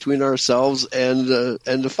intercessor between ourselves and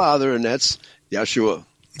the Father, and that's Yeshua.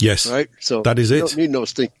 Yes, right. So that is it. We don't need no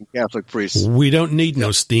stinking Catholic priests. We don't need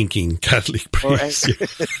no stinking Catholic priests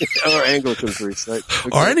or Anglican priests, right? Okay.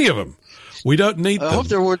 Or any of them. We don't need them. I hope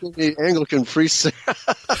there weren't any Anglican priests.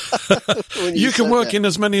 You can work in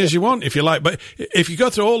as many as you want if you like, but if you go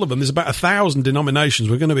through all of them, there's about 1,000 denominations.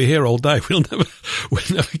 We're going to be here all day. We'll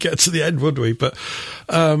never get to the end, would we? But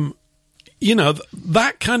that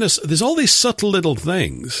kind of, there's all these subtle little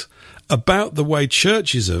things about the way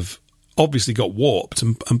churches have obviously got warped.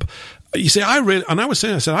 And you see, I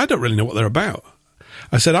said, I don't really know what they're about.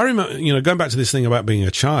 I said, I remember, going back to this thing about being a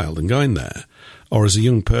child and going there, or as a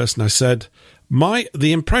young person, I said,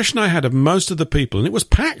 the impression I had of most of the people, and it was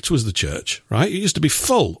packed, was the church, right? It used to be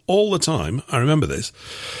full all the time. I remember this.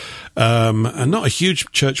 and not a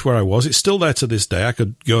huge church where I was. It's still there to this day. I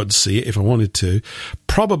could go and see it if I wanted to.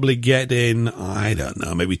 Probably get in, I don't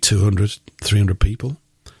know, maybe 200, 300 people,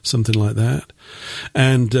 something like that.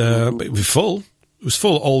 And it was full. It was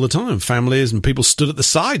full all the time. Families and people stood at the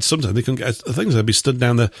side. Sometimes they couldn't get things. They'd be stood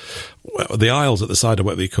down the aisles at the side, or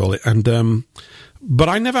whatever you call it. And but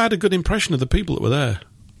I never had a good impression of the people that were there.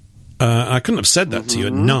 I couldn't have said that to you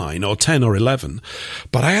at 9 or 10 or 11,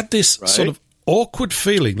 but I had this sort of awkward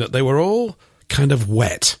feeling that they were all kind of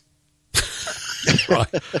wet.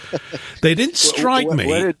 Right? They didn't strike me.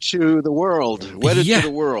 Wedded to the world. Wedded to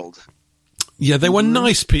the world. Yeah, they were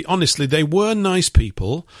nice people. Honestly, they were nice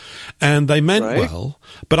people, and they meant well.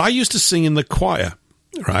 But I used to sing in the choir,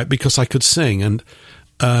 right, because I could sing, and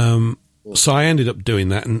so I ended up doing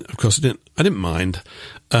that. And of course, I didn't mind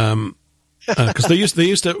because we used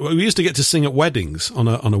to get to sing at weddings on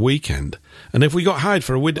a weekend, and if we got hired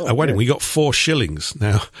for a wedding, we got 4 shillings.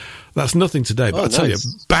 Now, that's nothing today, but I tell you,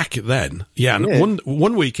 back then, and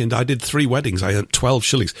one weekend I did 3 weddings. I earned 12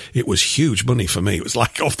 shillings. It was huge money for me. It was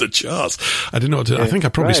like off the charts. I didn't know what to do. I think I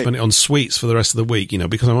probably spent it on sweets for the rest of the week,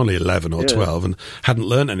 because I'm only 11 or 12 and hadn't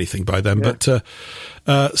learned anything by then. Yeah.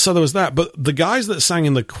 But so there was that. But the guys that sang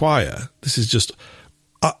in the choir, this is just,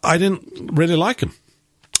 I didn't really like them.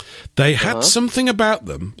 They had something about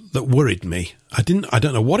them that worried me. I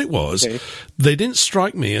don't know what it was. Okay. They didn't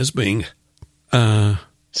strike me as being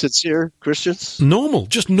sincere Christians? Normal,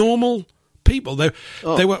 just normal people. They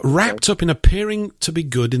were wrapped up in appearing to be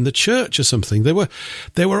good in the church or something. They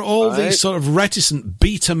were all these sort of reticent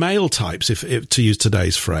beta male types, if to use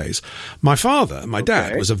today's phrase. My father, my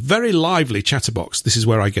dad, was a very lively chatterbox. This is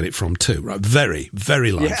where I get it from too, right? Very,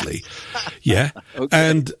 very lively. Yeah. Okay.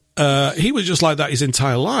 And he was just like that his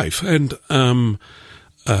entire life. And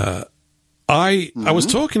I was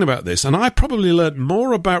talking about this, and I probably learned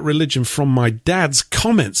more about religion from my dad's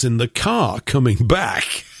comments in the car coming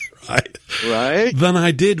back, right, than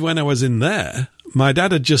I did when I was in there. My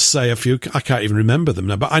dad would just say a few, I can't even remember them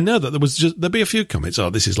now, but I know that there'd be a few comments. Oh,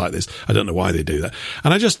 this is like this. I don't know why they do that.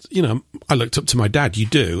 And I just, I looked up to my dad. You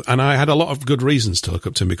do. And I had a lot of good reasons to look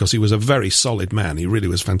up to him because he was a very solid man. He really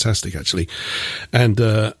was fantastic, actually. And,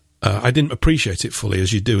 I didn't appreciate it fully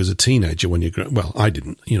as you do as a teenager when you grow. Well, I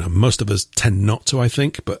didn't. Most of us tend not to, I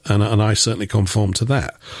think, and I certainly conformed to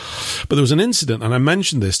that. But there was an incident, and I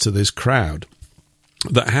mentioned this to this crowd,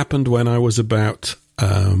 that happened when I was about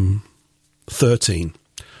 13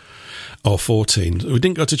 or 14. We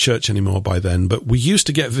didn't go to church anymore by then, but we used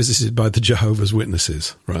to get visited by the Jehovah's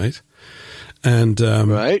Witnesses, right? And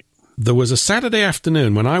there was a Saturday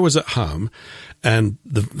afternoon when I was at home, and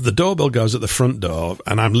the doorbell goes at the front door,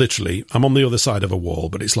 and I'm on the other side of a wall,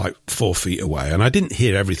 but it's like 4 feet away, and I didn't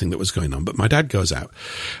hear everything that was going on, but my dad goes out,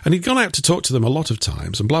 and he'd gone out to talk to them a lot of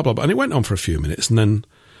times, and blah, blah, blah, and it went on for a few minutes, and then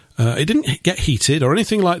it didn't get heated or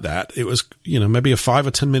anything like that. It was, maybe a 5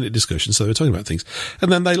 or 10 minute discussion, so they were talking about things,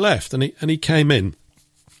 and then they left, and he came in.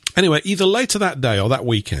 Anyway, either later that day or that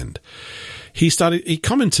weekend, he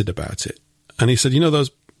commented about it, and he said,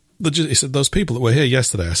 he said, those people that were here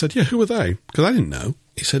yesterday. I said, yeah, who were they? Because I didn't know.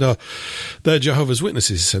 He said, they're Jehovah's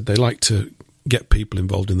Witnesses. He said, they like to get people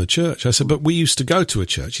involved in the church. I said, but we used to go to a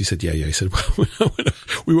church. He said, yeah. He said, well,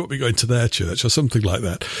 we won't be going to their church or something like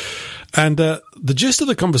that. And the gist of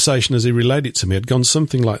the conversation as he relayed it to me had gone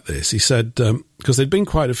something like this. He said, because they'd been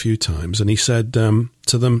quite a few times, and he said to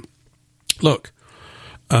them, look,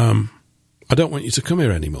 I don't want you to come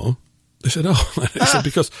here anymore. They said,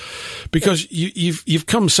 he said, because you've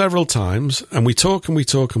come several times, and we talk and we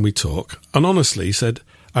talk and we talk. And honestly, he said,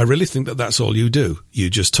 I really think that that's all you do.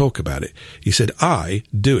 You just talk about it. He said, I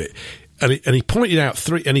do it. And he pointed out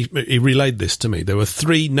 3, and he relayed this to me. There were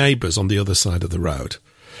 3 neighbours on the other side of the road.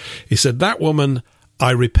 He said, that woman,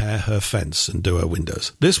 I repair her fence and do her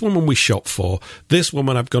windows. This woman we shop for. This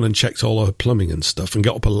woman, I've gone and checked all her plumbing and stuff and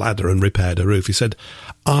got up a ladder and repaired her roof. He said,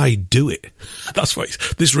 I do it. That's why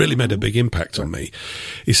this really made a big impact on me.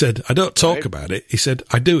 He said, I don't talk about it. He said,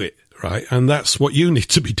 I do it. Right. And that's what you need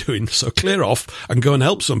to be doing. So clear off and go and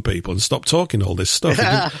help some people and stop talking all this stuff.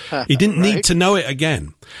 He didn't need to know it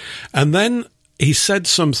again. And then he said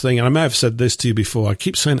something, and I may have said this to you before. I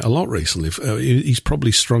keep saying it a lot recently. He's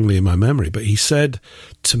probably strongly in my memory, but he said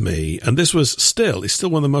to me, and this was it's still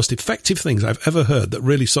one of the most effective things I've ever heard that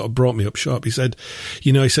really sort of brought me up sharp. He said,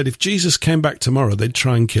 if Jesus came back tomorrow, they'd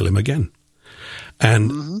try and kill him again.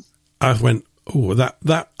 And I went,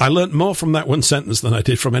 that I learned more from that one sentence than I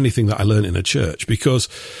did from anything that I learned in a church, because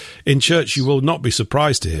in church you will not be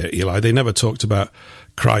surprised to hear, Eli, they never talked about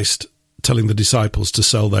Christ telling the disciples to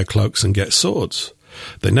sell their cloaks and get swords.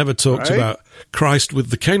 They never talked Right. about Christ with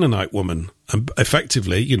the Canaanite woman,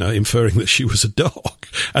 effectively, inferring that she was a dog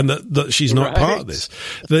and that she's not part of this.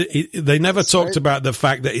 They never talked about the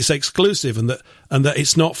fact that it's exclusive and that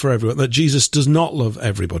it's not for everyone, that Jesus does not love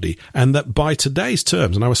everybody, and that by today's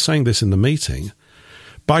terms, and I was saying this in the meeting,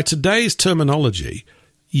 by today's terminology,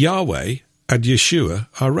 Yahweh and Yeshua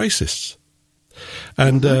are racists.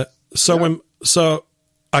 And so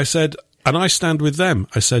I said, and I stand with them.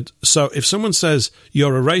 I said, so if someone says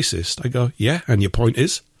you're a racist, I go, yeah, and your point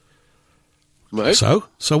is? Right. So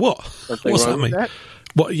what? What's that mean? That?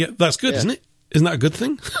 What? Yeah, that's good, isn't it? Isn't that a good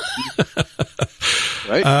thing?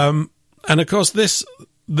 Right. And of course, this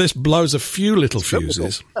blows a few little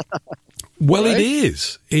fuses. Well, Right.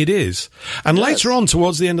 It is. And Yes. later on,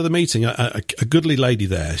 towards the end of the meeting, a goodly lady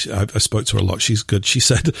there, I spoke to her a lot, she's good, she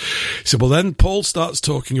said, well, then Paul starts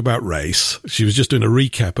talking about race. She was just doing a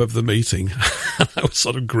recap of the meeting. I was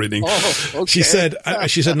sort of grinning. Oh, okay. She said,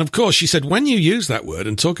 and of course, she said, when you use that word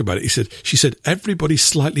and talk about it, she said, everybody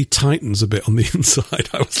slightly tightens a bit on the inside.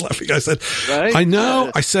 I was laughing. I said, Right. I know.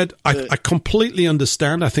 I said, I completely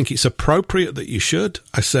understand. I think it's appropriate that you should.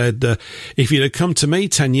 I said, if you'd have come to me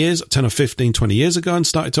 10 or 15, 20 years ago and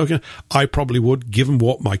started talking, I probably would, given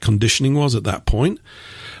what my conditioning was at that point.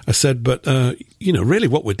 I said, but, really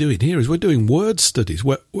what we're doing here is we're doing word studies.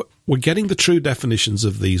 We're getting the true definitions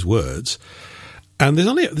of these words. And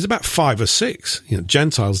there's about 5 or 6.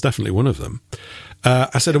 Gentile's definitely one of them.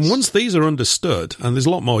 I said, and once these are understood, and there's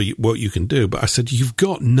a lot more work you can do, but I said, you've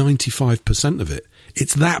got 95% of it.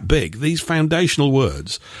 It's that big. These foundational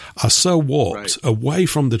words are so warped away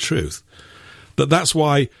from the truth that's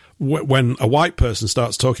why when a white person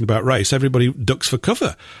starts talking about race, everybody ducks for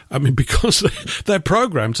cover. I mean, because they're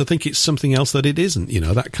programmed to think it's something else that it isn't,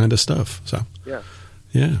 that kind of stuff. So, yeah.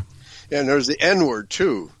 And there's the N word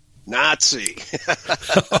too. Nazi.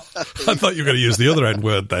 I thought you were going to use the other N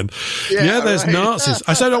word then. Yeah, there's right. Nazis.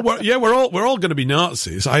 I said, we're all going to be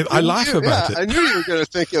Nazis. I laugh about it. I knew you were going to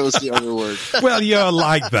think it was the other word. Well, you're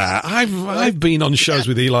like that. I've been on shows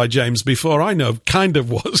with Eli James before. I know kind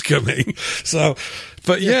of what's coming. So,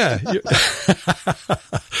 but yeah.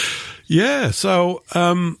 Yeah. So,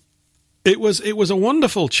 it was a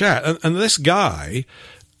wonderful chat. And this guy,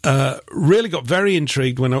 really got very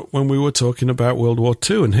intrigued when we were talking about World War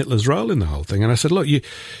II and Hitler's role in the whole thing. And I said, look,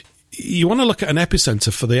 you want to look at an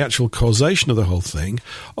epicenter for the actual causation of the whole thing,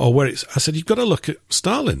 or I said, you've got to look at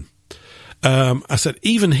Stalin. I said,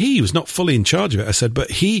 even he was not fully in charge of it. I said, but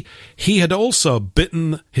he had also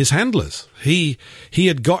bitten his handlers. He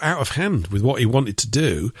had got out of hand with what he wanted to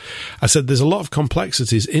do. I said, there's a lot of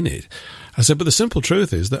complexities in it. I said, but the simple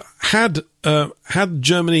truth is that had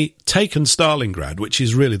Germany taken Stalingrad, which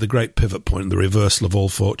is really the great pivot point, the reversal of all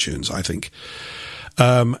fortunes, I think.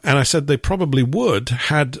 And I said they probably would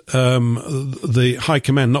had the high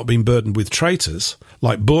command not been burdened with traitors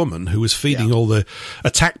like Bormann, who was feeding all the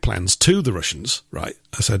attack plans to the Russians, right?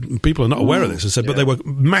 I said, people are not aware of this. I said, but they were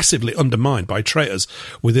massively undermined by traitors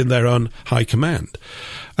within their own high command.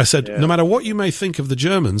 I said, no matter what you may think of the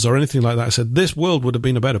Germans or anything like that, I said, this world would have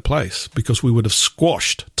been a better place because we would have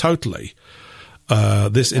squashed totally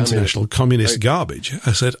this international communist garbage.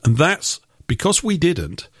 I said, and that's because we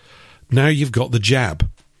didn't. Now you've got the jab.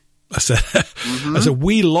 I said,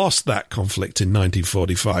 we lost that conflict in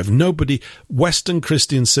 1945. Western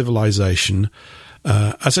Christian civilization,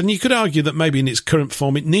 I said, and you could argue that maybe in its current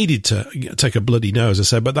form it needed to take a bloody nose, I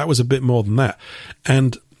said, but that was a bit more than that.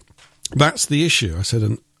 And that's the issue, I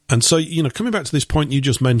said. And so, coming back to this point you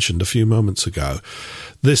just mentioned a few moments ago,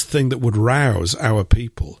 this thing that would rouse our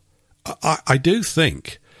people, I do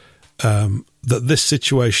think that this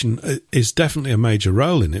situation is definitely a major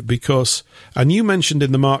role in it because, and you mentioned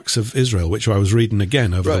in the Marks of Israel, which I was reading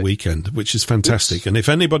again over the weekend, which is fantastic. And if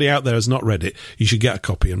anybody out there has not read it, you should get a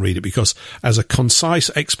copy and read it because as a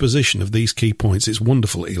concise exposition of these key points, it's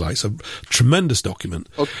wonderful, Eli. It's a tremendous document.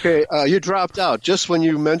 Okay, you dropped out just when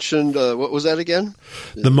you mentioned, what was that again?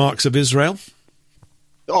 The Marks of Israel.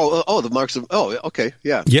 The Marks of. Oh, okay,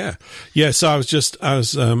 yeah. So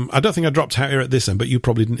I don't think I dropped out here at this end, but you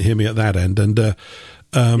probably didn't hear me at that end. And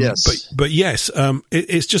yes, but yes,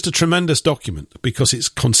 it's just a tremendous document because it's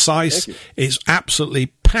concise. It's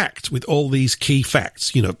absolutely packed with all these key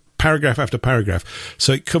facts. Paragraph after paragraph.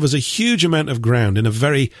 So it covers a huge amount of ground in a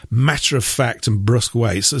very matter-of-fact and brusque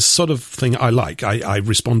way. It's the sort of thing I like. I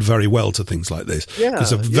respond very well to things like this.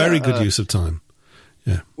 It's a very good use of time.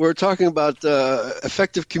 Yeah. We're talking about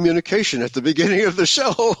effective communication at the beginning of the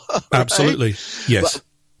show. Right? Absolutely. Yes.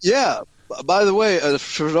 By the way,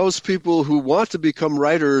 for those people who want to become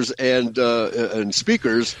writers and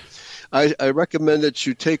speakers, I recommend that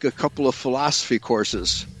you take a couple of philosophy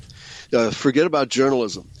courses. Forget about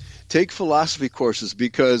journalism. Take philosophy courses,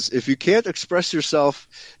 because if you can't express yourself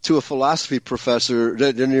to a philosophy professor,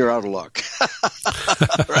 then you're out of luck.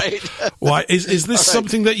 Right? Why is this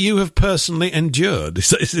something that you have personally endured?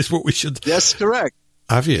 Is this what we should? That's correct.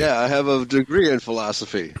 Have you? Yeah, I have a degree in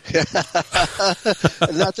philosophy.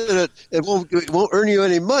 Not that it won't earn you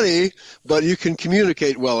any money, but you can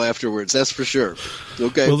communicate well afterwards. That's for sure.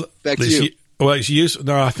 Okay, well, back to you. Well, it's useful.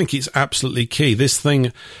 No, I think it's absolutely key. This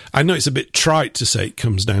thing, I know it's a bit trite to say it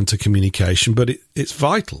comes down to communication, but it's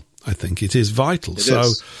vital. I think it is vital. It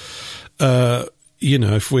is.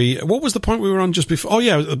 If what was the point we were on just before? Oh,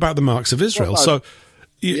 yeah, about the marks of Israel.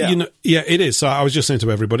 It is. So I was just saying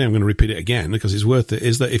to everybody, I'm going to repeat it again because it's worth it,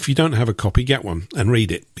 is that if you don't have a copy, get one and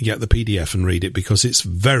read it. Get the PDF and read it, because it's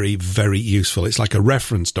very, very useful. It's like a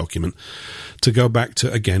reference document to go back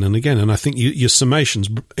to again and again. And I think your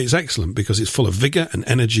summations is excellent because it's full of vigor and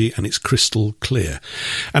energy and it's crystal clear.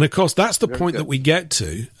 And of course, that's the point that we get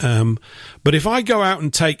to. But if I go out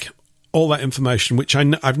and take all that information, which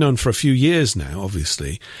I've known for a few years now,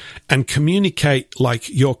 obviously, and communicate like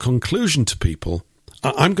your conclusion to people,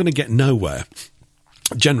 I'm going to get nowhere,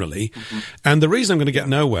 generally. Mm-hmm. And the reason I'm going to get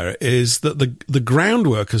nowhere is that the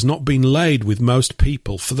groundwork has not been laid with most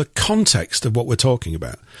people for the context of what we're talking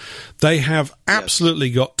about. They have absolutely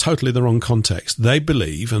got totally the wrong context. They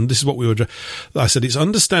believe, and this is what I said, it's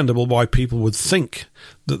understandable why people would think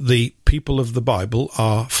that the people of the Bible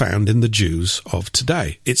are found in the Jews of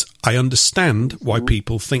today. I understand why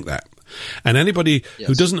people think that. And anybody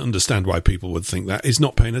who doesn't understand why people would think that is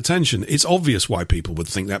not paying attention. It's obvious why people would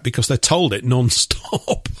think that because they're told it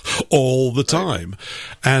non-stop all the time.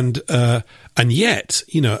 Right. And yet,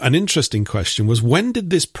 an interesting question was, when did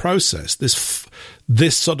this process,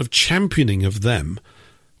 this sort of championing of them,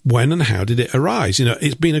 when and how did it arise?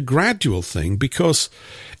 It's been a gradual thing because,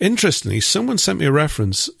 interestingly, someone sent me a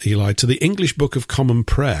reference, Eli, to the English Book of Common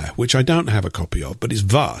Prayer, which I don't have a copy of, but it's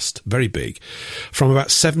vast, very big, from about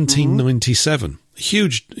 1797.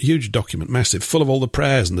 Huge document, massive, full of all the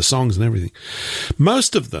prayers and the songs and everything.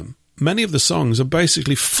 Many of the songs are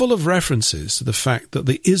basically full of references to the fact that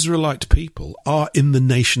the Israelite people are in the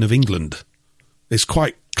nation of England. It's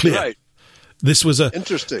quite clear. Right. This was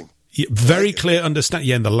interesting. Very clear understanding,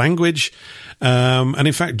 in the language. And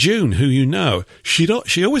in fact, June, who she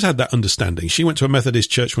always had that understanding. She went to a Methodist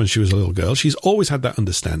church when she was a little girl. She's always had that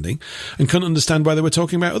understanding and couldn't understand why they were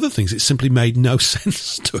talking about other things. It simply made no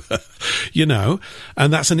sense to her,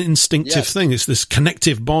 and that's an instinctive thing. It's this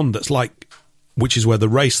connective bond which is where the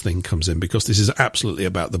race thing comes in, because this is absolutely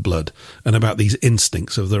about the blood and about these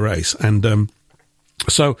instincts of the race. And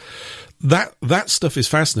so that stuff is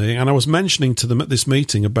fascinating. And I was mentioning to them at this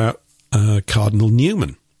meeting about Cardinal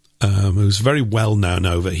Newman, who's very well known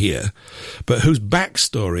over here, but whose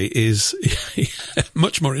backstory is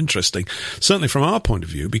much more interesting, certainly from our point of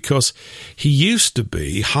view, because he used to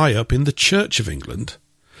be high up in the Church of England.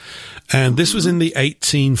 And this was in the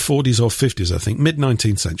 1840s or 50s, I think,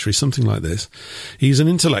 mid-19th century, something like this. He's an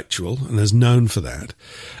intellectual and is known for that.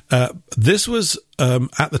 This was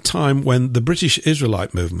at the time when the British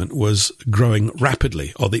Israelite movement was growing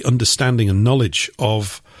rapidly, or the understanding and knowledge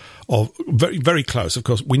of very, very close. Of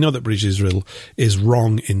course, we know that British Israel is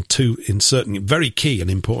wrong in certain very key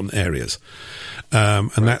and important areas.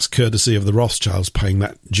 And that's courtesy of the Rothschilds paying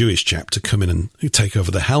that Jewish chap to come in and take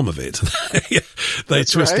over the helm of it.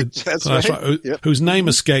 That's twisted. Right. That's right. Yep. Whose name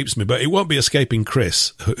escapes me, but it won't be escaping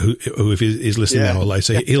Chris, who if he's listening now or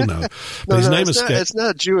later, he'll know. But his name escapes. It's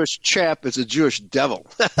not a Jewish chap; it's a Jewish devil.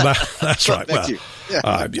 That's right. Thank you.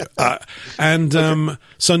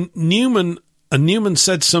 So Newman. And Newman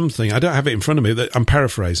said something, I don't have it in front of me, that I'm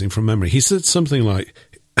paraphrasing from memory. He said something like,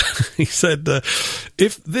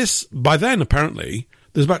 by then apparently,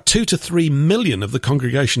 there's about 2 to 3 million of the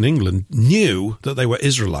congregation in England knew that they were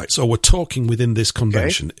Israelites or were talking within this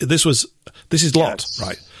convention. Okay. This is Lot,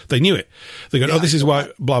 right? They knew it. They go, this is why,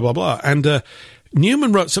 blah, blah, blah. And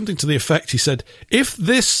Newman wrote something to the effect, he said, if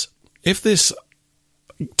this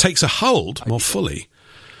takes a hold more fully,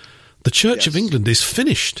 the Church of England is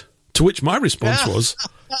finished. To which my response was,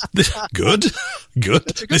 good.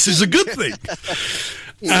 This is a good thing.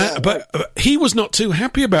 But he was not too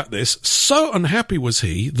happy about this. So unhappy was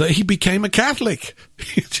he that he became a Catholic.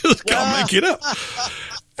 You just can't make it up.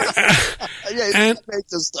 You can't make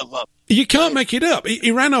this stuff up. You can't make it up.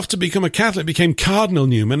 He ran off to become a Catholic, became Cardinal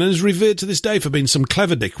Newman, and is revered to this day for being some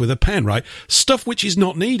clever dick with a pen, right? Stuff which is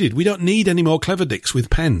not needed. We don't need any more clever dicks with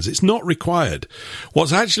pens. It's not required.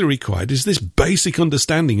 What's actually required is this basic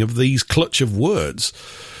understanding of these clutch of words,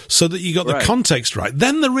 so that you got the context right.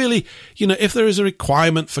 Then if there is a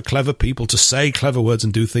requirement for clever people to say clever words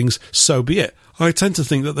and do things, so be it. I tend to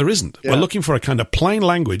think that there isn't. Yeah. We're looking for a kind of plain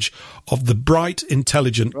language of the bright,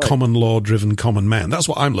 intelligent, common law-driven common man. That's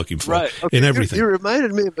what I'm looking for in everything. You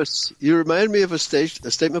reminded me of a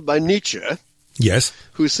statement by Nietzsche. Yes.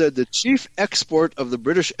 Who said the chief export of the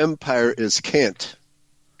British Empire is cant.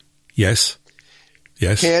 Yes.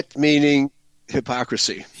 Yes. Cant meaning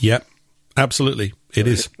hypocrisy. Yep. Absolutely. It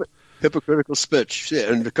is. Hypocritical speech.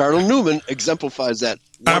 Yeah, and Cardinal Newman exemplifies that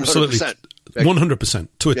 100%. Absolutely. 100%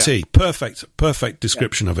 to a T. Perfect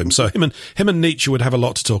description of him. So him and Nietzsche would have a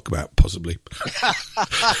lot to talk about, possibly.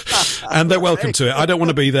 And they're welcome to it. I don't want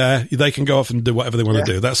to be there. They can go off and do whatever they want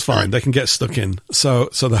to do. That's fine. They can get stuck in. So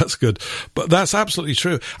that's good. But that's absolutely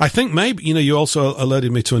true. I think maybe, you also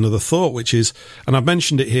alerted me to another thought, which is, and I've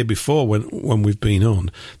mentioned it here before when we've been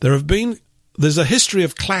on, there's a history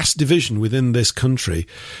of class division within this country,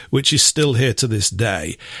 which is still here to this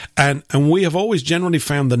day. And we have always generally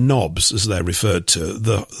found the knobs, as they're referred to,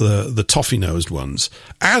 the toffee-nosed ones,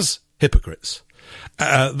 as hypocrites.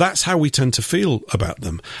 That's how we tend to feel about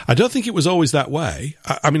them. I don't think it was always that way.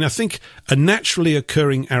 I think a naturally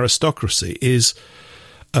occurring aristocracy is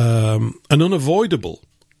an unavoidable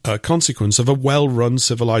consequence of a well-run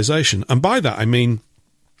civilization. And by that, I mean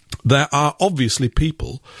there are obviously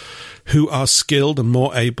people who are skilled and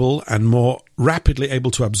more able and more rapidly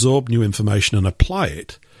able to absorb new information and apply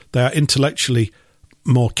it. They are intellectually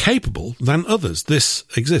more capable than others. This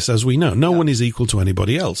exists, as we know. No one is equal to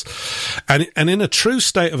anybody else. And in a true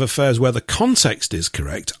state of affairs where the context is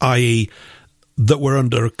correct, i.e. that we're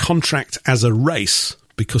under a contract as a race,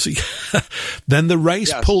 because then the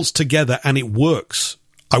race pulls together and it works.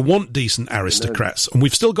 I want decent aristocrats, and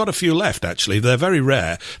we've still got a few left. Actually, they're very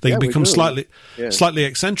rare. They become slightly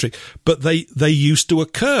eccentric, but they used to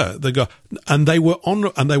occur. They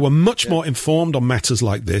were much more informed on matters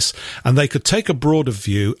like this, and they could take a broader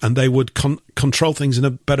view, and they would control things in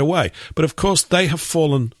a better way. But of course, they have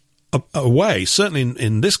fallen away, certainly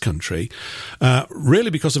in this country, really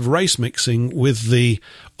because of race mixing with the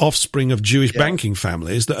offspring of Jewish banking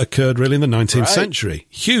families that occurred really in the 19th century.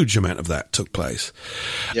 Huge amount of that took place.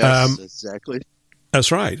 Yes, exactly.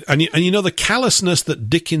 That's right. And the callousness that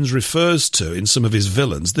Dickens refers to in some of his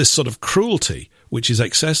villains, this sort of cruelty, which is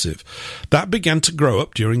excessive, that began to grow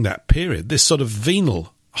up during that period. This sort of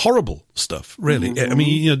venal, horrible stuff, really. I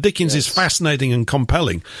mean, Dickens is fascinating and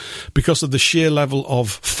compelling because of the sheer level of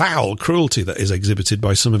foul cruelty that is exhibited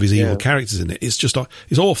by some of his evil characters in it.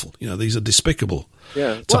 It's awful. These are despicable.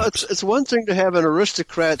 Yeah. Well, it's one thing to have an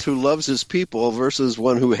aristocrat who loves his people versus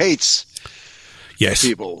one who hates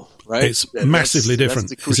people, right? It's massively different.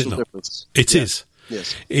 That's the crucial difference. It is.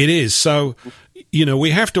 Yes. It is. So,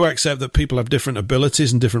 we have to accept that people have different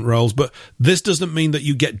abilities and different roles, but this doesn't mean that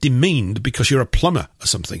you get demeaned because you're a plumber or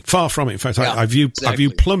something. Far from it. In fact, I view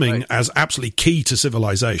plumbing as absolutely key to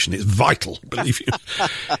civilization. It's vital, believe you.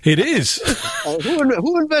 It is.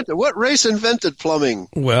 Who invented? What race invented plumbing?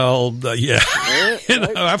 Well,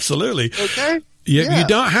 absolutely. Okay. You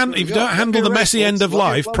don't handle the messy end of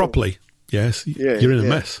life properly. Yes, you're in a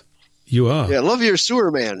mess. You are. Yeah, love your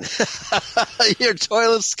sewer man. Your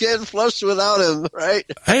toilet skin flushed without him, right?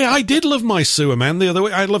 Hey, I did love my sewer man the other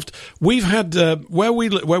way. We've had, where we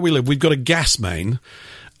live, we've got a gas main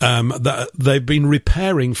that they've been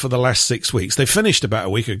repairing for the last 6 weeks. They finished about a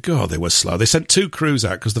week ago. God, they were slow. They sent 2 crews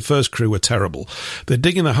out because the first crew were terrible. They're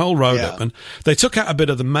digging the whole road up, and they took out a bit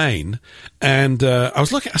of the main, and I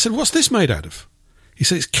was looking, I said, what's this made out of? He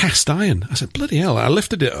said, it's cast iron. I said, bloody hell. I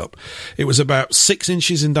lifted it up. It was about 6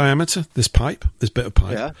 inches in diameter, this bit of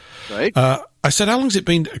pipe. Yeah, right. I said, how long's it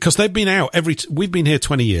been? Because they've been out we've been here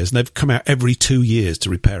 20 years, and they've come out every 2 years to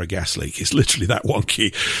repair a gas leak. It's literally that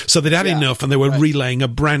wonky. So they'd had enough, and they were relaying a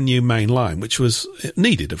brand new main line, which was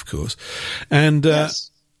needed, of course. And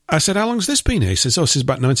I said, how long's this been here? He says, since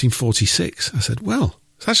about 1946. I said, well,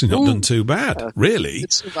 it's actually not done too bad, really.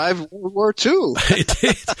 It survived World War II.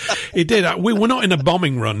 It did. We're not in a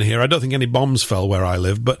bombing run here. I don't think any bombs fell where I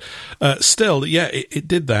live, but still, it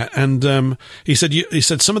did that. And he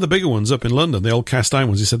said some of the bigger ones up in London, the old cast iron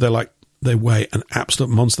ones, he said they weigh an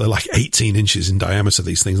absolute monster. They're like 18 inches in diameter,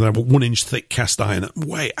 these things. They have a 1 inch thick cast iron,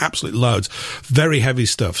 weigh absolute loads. Very heavy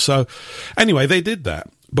stuff. So anyway, they did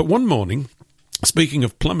that. But one morning, speaking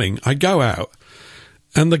of plumbing, I go out,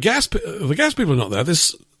 and the gas people are not there.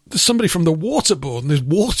 There's somebody from the water board, and there's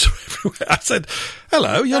water everywhere. I said,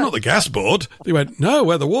 hello, you're not the gas board. They went, no,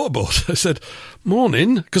 we're the water board. I said,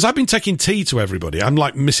 morning, because I've been taking tea to everybody. I'm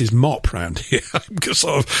like Mrs. Mop round here. I'm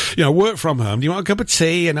sort of, work from home. Do you want a cup of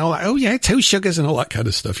tea? And all that. Oh yeah, 2 sugars and all that kind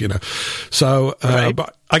of stuff, So, right.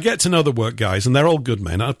 but I get to know the work guys, and they're all good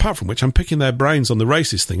men. Apart from which, I'm picking their brains on the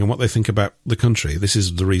racist thing and what they think about the country. This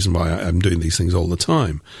is the reason why I'm doing these things all the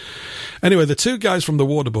time. Anyway, the 2 guys from the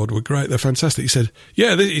water board were great. They're fantastic. He said,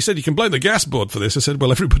 he said, you can blame the gas board for this. I said,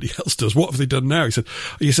 well, everybody else does. What have they done now?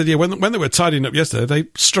 He said, yeah, when they were tidying up yesterday, they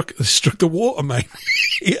struck the water main.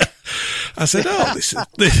 Yeah. I said, oh,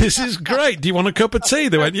 this is great. Do you want a cup of tea?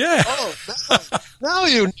 They went, yeah. Oh, now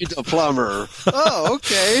you need a plumber. Oh,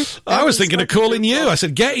 okay. I was thinking of calling you. I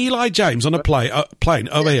said, get Eli James on a plane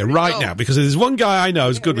over here right now, because there's one guy I know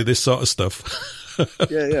who's good with this sort of stuff.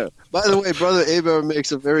 Yeah. By the way, Brother Aber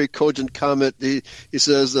makes a very cogent comment. He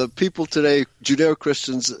says, people today,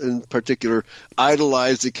 Judeo-Christians in particular,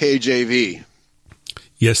 idolize the KJV.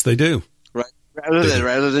 Yes, they do. Right.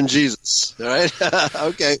 Rather than Jesus. All right?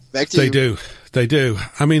 Okay, back to you. They do.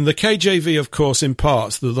 I mean, the KJV, of course, in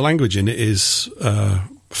parts, the language in it is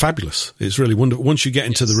fabulous. It's really wonderful. Once you get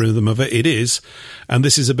into the rhythm of it, it is. And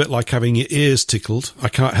this is a bit like having your ears tickled. I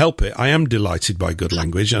can't help it. I am delighted by good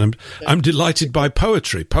language, and I'm delighted by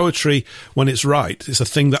poetry. Poetry, when it's right, it's a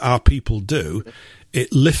thing that our people do.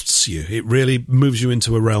 It lifts you. It really moves you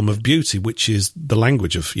into a realm of beauty, which is the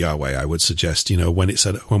language of Yahweh, I would suggest, when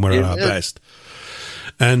we're at our best.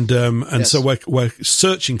 And yes. So we're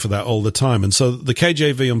searching for that all the time. And so the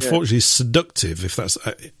KJV, unfortunately, is seductive, if that's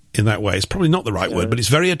in that way. It's probably not the right word, but it's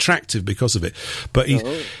very attractive because of it. But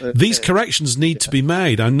these corrections need to be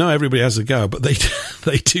made. I know everybody has a go, but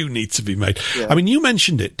they do need to be made. Yeah. I mean, you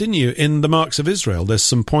mentioned it, didn't you, in the Marks of Israel? There's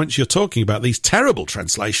some points you're talking about, these terrible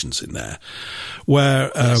translations in there,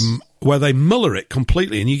 where they muller it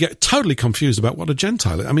completely, and you get totally confused about what a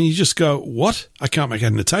Gentile is. I mean, you just go, what? I can't make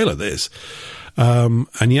head and tail of this.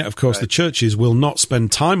 And yet, of course, the churches will not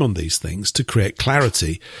spend time on these things to create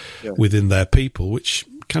clarity within their people, which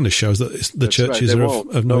kind of shows that the churches are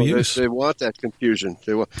of no use. They want that confusion.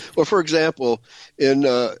 Well, for example, in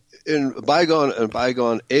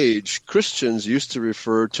bygone age, Christians used to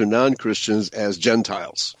refer to non-Christians as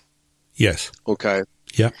Gentiles. Yes. Okay.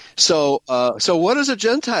 Yeah. So what is a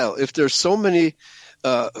Gentile? If there's so many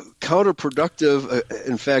counterproductive,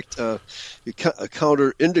 in fact,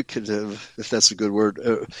 counterindicative, if that's a good word,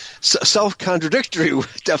 self-contradictory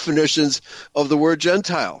definitions of the word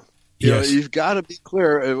Gentile. You've got to be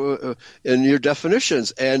clear in your definitions.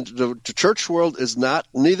 And the church world is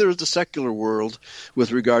neither is the secular world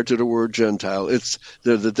with regard to the word Gentile. It's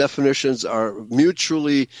the definitions are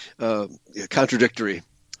mutually contradictory.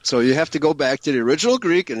 So you have to go back to the original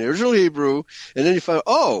Greek and the original Hebrew, and then you find,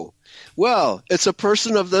 it's a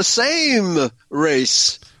person of the same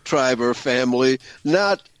race, tribe, or family,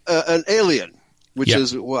 not an alien, which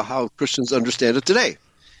is how Christians understand it today.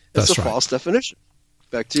 That's a false definition.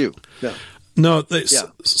 Back to you. Yeah. No,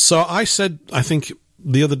 so I said, I think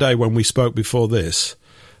the other day when we spoke before this,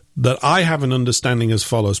 that I have an understanding as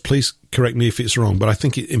follows. Please correct me if it's wrong, but I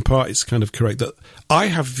think in part it's kind of correct, that I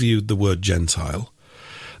have viewed the word Gentile,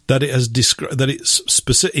 that it has that it's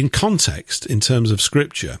specific in context in terms of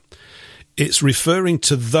Scripture. It's referring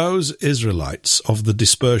to those Israelites of the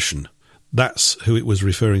dispersion. That's who it was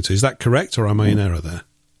referring to. Is that correct, or am I in error there?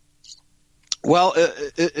 Well,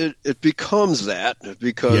 it becomes that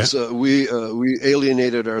because we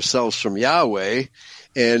alienated ourselves from Yahweh,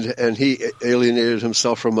 and He alienated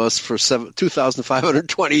Himself from us for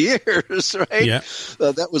 2,520 years, right? Yeah.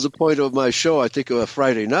 That was the point of my show, I think, a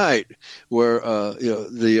Friday night, where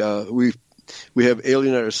we have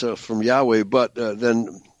alienated ourselves from Yahweh, but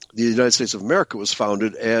then the United States of America was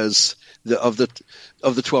founded as of the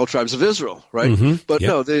 12 tribes of Israel, right? Mm-hmm. But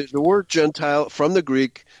no, the word Gentile from the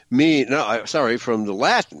Greek from the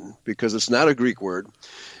Latin, because it's not a Greek word,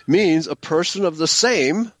 means a person of the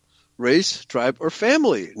same race, tribe, or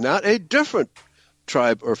family, not a different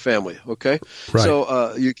tribe or family. Okay, right.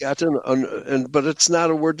 So you got to, but it's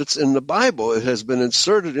not a word that's in the Bible. It has been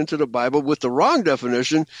inserted into the Bible with the wrong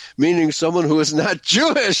definition, meaning someone who is not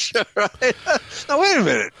Jewish. Right? Now wait a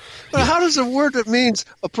minute. How does a word that means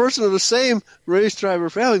a person of the same race, tribe, or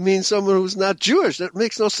family mean someone who's not Jewish? That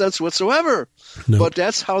makes no sense whatsoever. No. But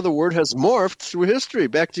that's how the word has morphed through history.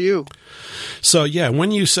 Back to you. So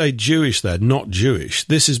when you say Jewish there, not Jewish,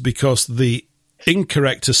 this is because the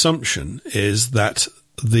incorrect assumption is that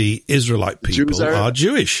the Israelite people are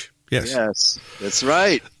Jewish. Yes, that's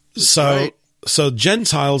right. So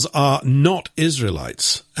Gentiles are not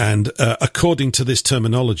Israelites, and according to this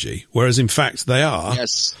terminology, whereas in fact they are.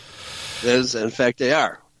 Yes, in fact they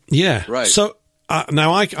are. Yeah. Right. So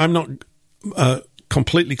now I'm not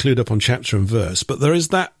completely clued up on chapter and verse, but there is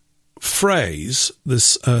that phrase,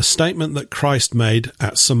 this statement that Christ made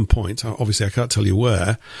at some point, obviously I can't tell you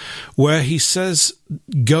where he says,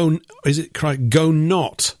 go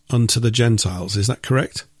not unto the Gentiles. Is that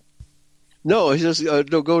correct? No, he says, no,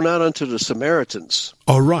 go not unto the Samaritans.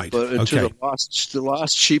 Oh, right. But into the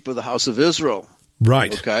lost sheep of the house of Israel.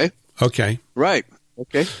 Right. Okay. Right.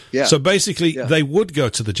 Okay. Yeah. So basically, they would go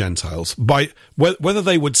to the Gentiles by whether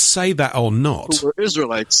they would say that or not. Who were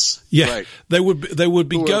Israelites? Yeah, right. They would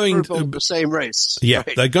be going to the same race. Yeah,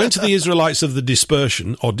 right. They're going to the Israelites of the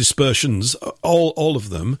dispersion or dispersions, all of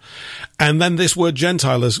them, and then this word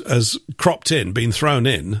Gentile has cropped in, been thrown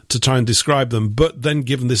in to try and describe them, but then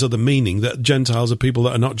given this other meaning that Gentiles are people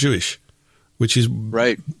that are not Jewish, which is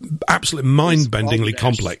right, absolutely mind-bendingly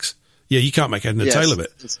complex. Yeah, you can't make head and tail of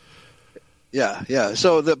it. Yeah.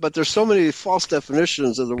 So, but there's so many false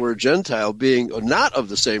definitions of the word Gentile being not of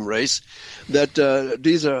the same race that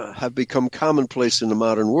these have become commonplace in the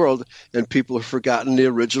modern world, and people have forgotten the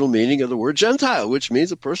original meaning of the word Gentile, which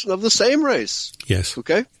means a person of the same race. Yes.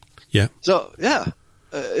 Okay. Yeah. So, yeah.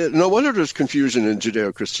 No wonder there's confusion in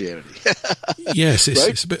Judeo-Christianity. Yes, right?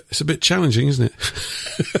 it's a bit challenging, isn't it?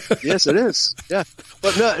 Yes, it is. Yeah,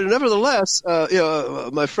 but nevertheless,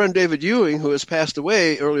 my friend David Ewing, who has passed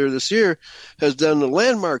away earlier this year, has done a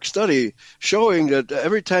landmark study showing that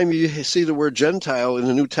every time you see the word Gentile in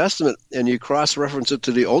the New Testament and you cross-reference it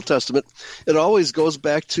to the Old Testament, it always goes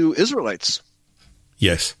back to Israelites.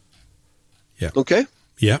 Yes. Yeah. Okay.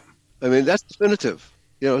 Yeah. I mean, that's definitive.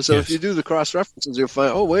 So yes. If you do the cross-references, you'll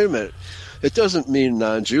find, oh, wait a minute. It doesn't mean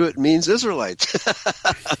non-Jew. It means Israelite.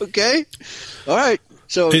 Okay? All right.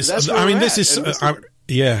 So that's where this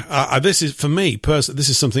is, for me, personally, this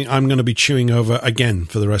is something I'm going to be chewing over again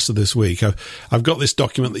for the rest of this week. I've got this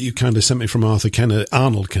document that you kind of sent me from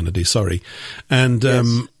Arnold Kennedy, sorry. And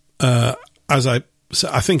I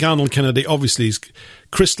think Arnold Kennedy obviously is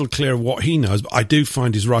crystal clear of what he knows, but I do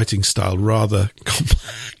find his writing style rather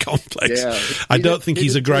complex. Yeah, I don't think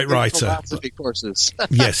he's a great writer. Philosophy courses.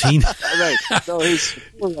 Yes, right. No, he's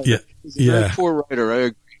a very poor writer. I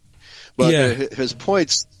agree. But his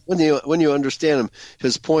points, when you understand them,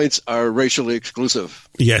 his points are racially exclusive.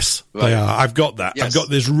 Yes, right? They are. I've got that. Yes. I've got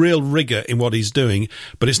this real rigor in what he's doing,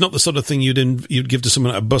 but it's not the sort of thing you'd give to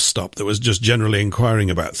someone at a bus stop that was just generally inquiring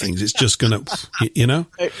about things. It's just going to,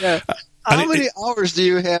 Yeah. How many hours do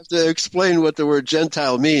you have to explain what the word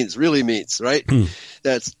Gentile really means, right?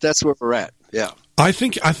 That's where we're at. Yeah. I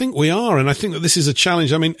think we are, and I think that this is a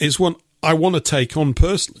challenge. I mean, it's one I want to take on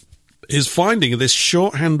personally, is finding this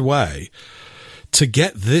shorthand way to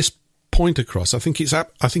get this point across. I think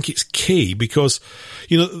it's key because,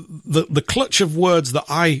 the clutch of words that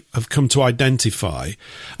I have come to identify,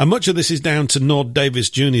 and much of this is down to Nord Davis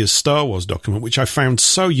Jr.'s Star Wars document, which I found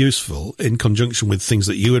so useful in conjunction with things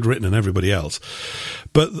that you had written and everybody else.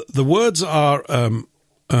 But the words are,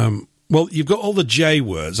 well, you've got all the J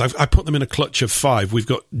words. I put them in a clutch of 5. We've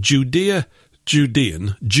got Judea,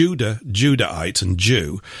 Judean, Judah, Judahite, and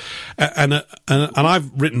Jew. And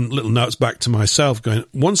I've written little notes back to myself going,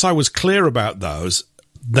 once I was clear about those,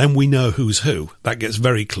 then we know who's who. That gets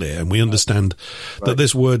very clear, and we understand that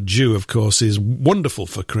this word Jew, of course, is wonderful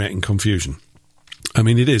for creating confusion. I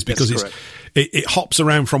mean, it is, because it hops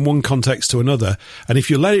around from one context to another, and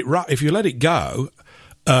if you let it go,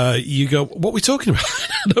 you go, what are we talking about?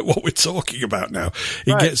 I don't know what we're talking about now.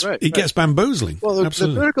 It gets bamboo-zling. Well,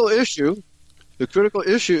 the critical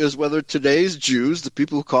issue is whether today's Jews, the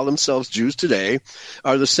people who call themselves Jews today,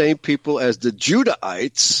 are the same people as the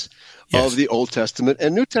Judahites of the Old Testament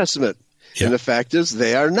and New Testament. Yeah. And the fact is,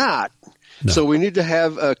 they are not. No. So we need to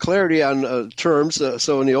have clarity on terms.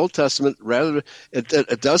 So in the Old Testament,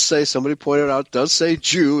 it does say, somebody pointed out, does say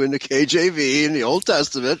Jew in the KJV in the Old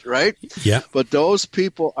Testament, right? Yeah. But those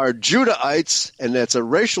people are Judahites, and that's a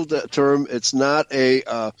racial term. It's not a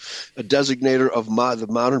designator of the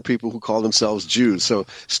modern people who call themselves Jews. So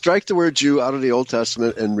strike the word Jew out of the Old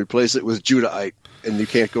Testament and replace it with Judahite, and you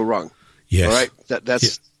can't go wrong. Yes. All right?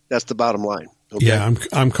 That's the bottom line. Okay. Yeah,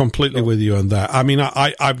 I'm completely with you on that. I mean,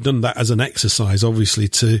 I've done that as an exercise, obviously,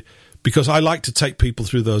 because I like to take people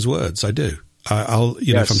through those words. I do. I'll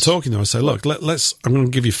if I'm talking to them, I say, look, I'm going to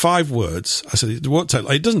give you 5 words. I said, it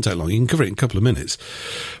doesn't take long. You can cover it in a couple of minutes,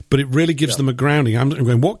 but it really gives them a grounding. I'm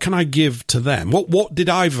going, what can I give to them? What did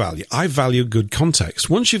I value? I value good context.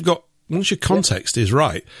 Once your context is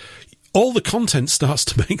right, all the content starts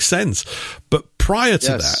to make sense. But prior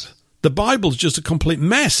to that, the Bible's just a complete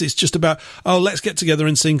mess. It's just about, let's get together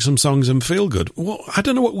and sing some songs and feel good. Well, I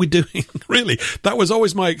don't know what we're doing, really. That was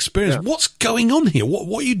always my experience. Yeah. What's going on here?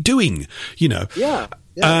 What are you doing? Yeah.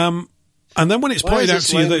 And And then when it's pointed out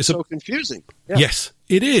to you that it's so confusing. Yeah. Yes,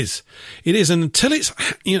 it is. It is. And until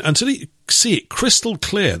until you see it crystal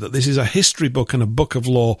clear that this is a history book and a book of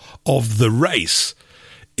law of the race,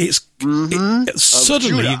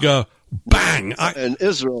 suddenly you go, bang. And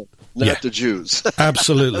Israel, not the Jews.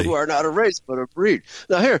 Absolutely. Who are not a race, but a breed.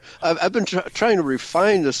 Now here, I've been trying to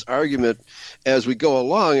refine this argument as we go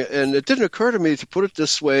along, and it didn't occur to me to put it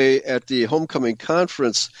this way at the Homecoming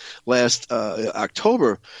Conference last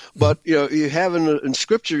October. But, you have in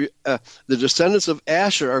Scripture, the descendants of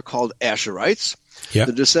Asher are called Asherites. Yep.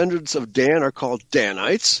 The descendants of Dan are called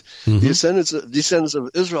Danites. The descendants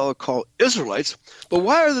of Israel are called Israelites. But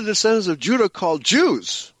why are the descendants of Judah called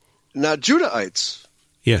Jews, not Judahites?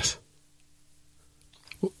 Yes.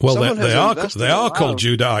 Well, they are called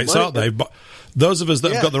Judahites, aren't they? But those of us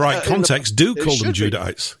that have got the right context do call them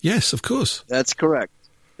Judahites. Yes, of course. That's correct.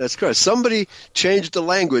 Somebody changed the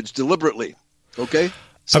language deliberately. Okay?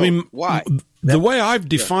 So, I mean, why? The way I've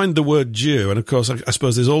defined the word Jew, and of course I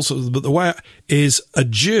suppose there's also, but the way is a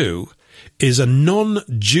Jew is a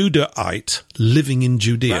non-Judahite living in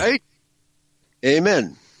Judea. Right?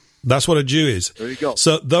 Amen. That's what a Jew is. There you go.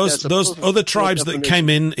 So those other tribes that came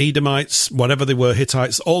in, Edomites, whatever they were,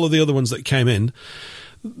 Hittites, all of the other ones that came in,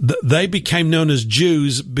 they became known as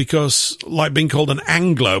Jews because, like being called an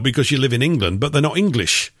Anglo because you live in England, but they're not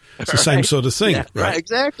English. It's the same sort of thing, right?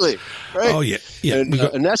 Exactly. Right. Oh, yeah.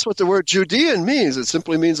 And that's what the word Judean means. It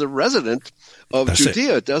simply means a resident of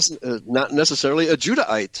Judea. It doesn't, not necessarily a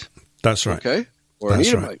Judahite. That's right. Okay? Or an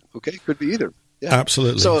Edomite. Right. Okay? Could be either. Yeah.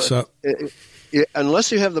 Absolutely. So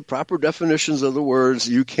unless you have the proper definitions of the words,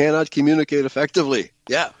 you cannot communicate effectively.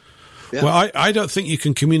 Yeah. Well, I don't think you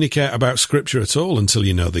can communicate about Scripture at all until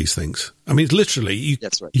you know these things. I mean, literally,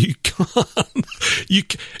 That's right. You can't.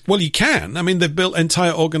 You can. I mean, they've built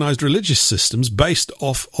entire organized religious systems based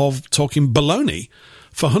off of talking baloney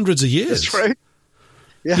for hundreds of years. That's right.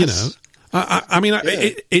 Yes.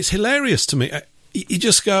 It's hilarious to me. You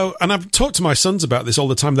just go, and I've talked to my sons about this all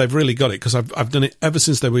the time. They've really got it because I've done it ever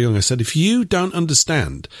since they were young. I said, if you don't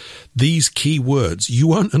understand these key words, you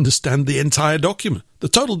won't understand the entire document. The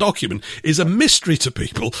total document is a mystery to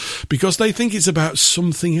people because they think it's about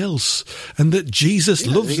something else and that Jesus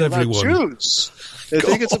loves everyone. Jews. They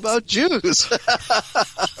think it's about Jews.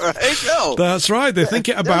 Right? No. That's right. They think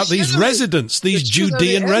it about these residents, these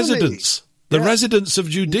Judean residents. The residents of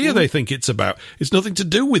Judea, they think it's about. It's nothing to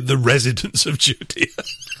do with the residents of Judea.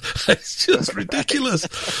 It's just ridiculous.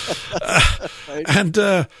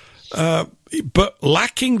 But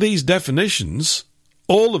lacking these definitions,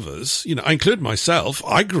 all of us, I include myself,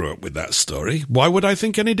 I grew up with that story. Why would I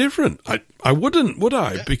think any different? I wouldn't, would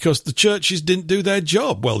I? Yeah. Because the churches didn't do their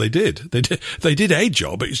job. Well, they did. They did a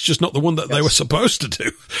job. It's just not the one that they were supposed to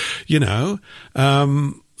do,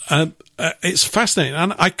 it's fascinating,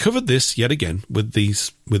 and I covered this yet again with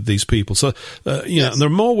these people. So, and there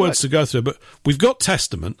are more words to go through, but we've got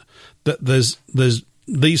Testament. That there's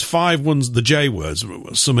these 5 ones, the J words,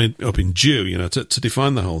 summing up in Jew, to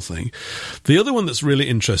define the whole thing. The other one that's really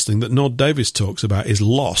interesting that Nord Davis talks about is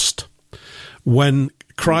lost. When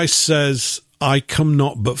Christ says, "I come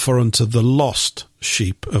not but for unto the lost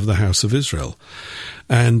sheep of the house of Israel,"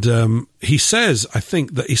 and he says, I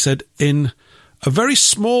think that he said in a very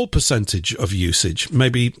small percentage of usage,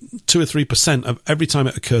 maybe 2 or 3% of every time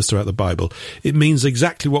it occurs throughout the Bible, it means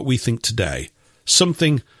exactly what we think today.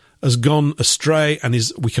 Something has gone astray and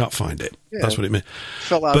we can't find it. Yeah. That's what it meant.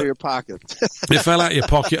 Fell out of your pocket. It fell out of your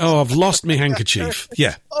pocket. Oh, I've lost my handkerchief.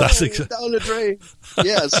 Yeah, that's exactly. Down the drain.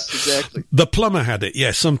 Yes, exactly. The plumber had it. Yeah,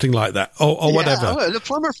 something like that. Or whatever. The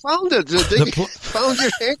plumber found it. Found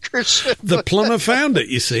your handkerchief. The plumber found it,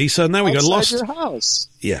 you see. So now we got lost. Your house.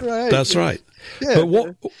 Yeah, right. That's right. Yeah,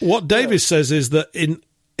 but what Davis says is that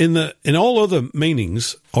in all other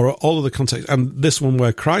meanings or all other contexts, and this one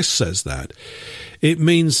where Christ says that, it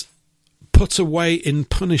means put away in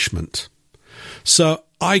punishment. So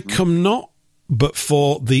I come not but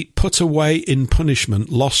for the put away in punishment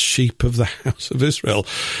lost sheep of the house of Israel.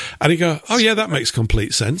 And you go, oh yeah, that makes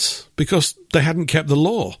complete sense because they hadn't kept the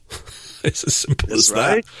law. It's as simple as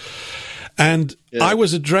that. And I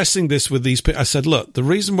was addressing this with these people. I said, look, the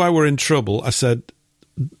reason why we're in trouble, I said,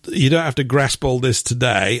 you don't have to grasp all this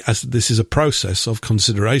today. I said, this is a process of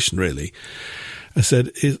consideration, really. I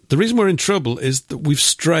said, the reason we're in trouble is that we've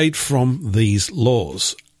strayed from these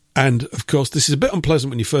laws. And, of course, this is a bit unpleasant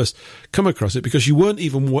when you first come across it because you weren't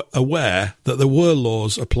even aware that there were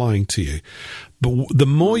laws applying to you. But the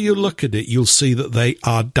more you look at it, you'll see that they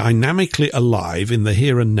are dynamically alive in the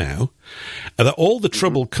here and now, and that all the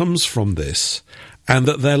trouble comes from this, and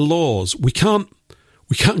that they're laws. We can't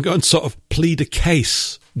go and sort of plead a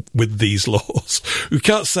case with these laws. We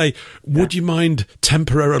can't say, would you mind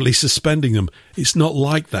temporarily suspending them? It's not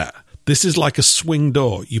like that. This is like a swing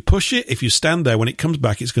door. You push it. If you stand there, when it comes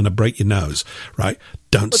back, it's going to break your nose, right?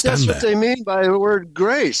 Don't stand there. That's what they mean by the word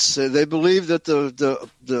grace. They believe that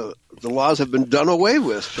the laws have been done away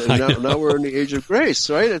with, and now we're in the age of grace,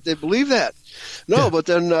 right? They believe that. No, but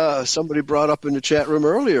then somebody brought up in the chat room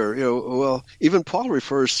earlier, well, even Paul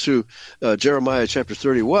refers to Jeremiah chapter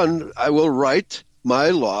 31, I will write my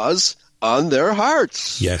laws on their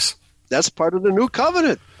hearts. Yes. That's part of the new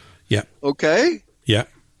covenant. Yeah. Okay? Yeah.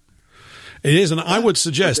 It is, and I would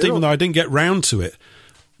suggest, even though I didn't get round to it,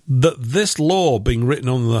 that this law being written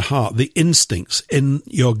on the heart, the instincts in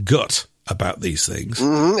your gut about these things,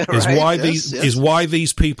 is why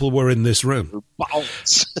these people were in this room.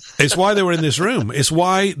 It's why they were in this room. It's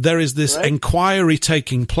why there is this inquiry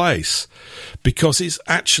taking place, because it's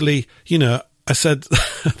actually, I said,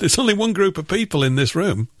 there's only one group of people in this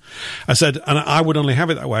room. I said, and I would only have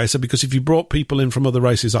it that way. I said, because if you brought people in from other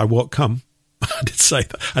races, I won't come. I did say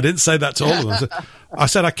that. I didn't say that to all of them. I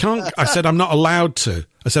said, I can't. I said, I'm not allowed to.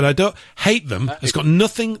 I said, I don't hate them. It's got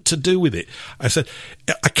nothing to do with it. I said,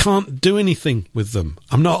 I can't do anything with them.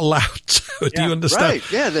 I'm not allowed to. Do you understand?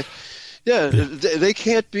 Right. They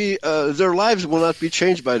can't be, their lives will not be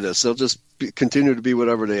changed by this. They'll just continue to be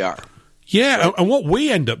whatever they are. Yeah, and what we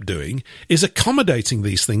end up doing is accommodating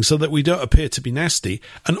these things so that we don't appear to be nasty.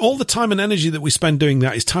 And all the time and energy that we spend doing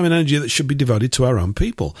that is time and energy that should be devoted to our own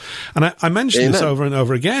people. And I mentioned this over and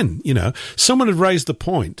over again. Someone had raised the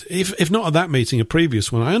point, if not at that meeting, a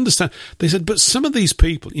previous one. I understand. They said, but some of these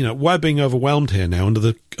people, we're being overwhelmed here now under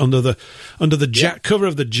the cover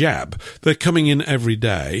of the jab. They're coming in every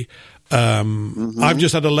day. I've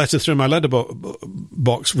just had a letter through my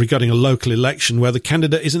letterbox regarding a local election where the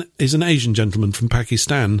candidate is an Asian gentleman from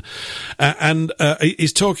Pakistan, and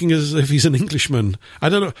he's talking as if he's an Englishman. I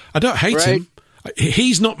don't know. I don't hate him.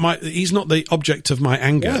 He's not the object of my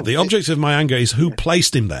anger. Yeah, the object of my anger is who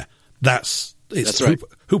placed him there. That's right.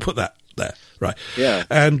 Who put that there? Right. Yeah.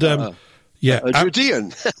 And. A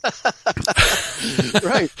Judean.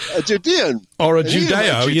 Right. A Judean. Or a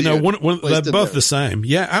Judeo, they're both the same.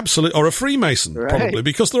 Yeah, absolutely. Or a Freemason, probably,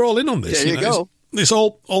 because they're all in on this. There you go. It's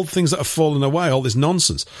all things that have fallen away, all this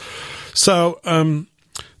nonsense. So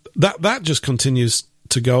that just continues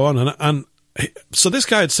to go on. And so this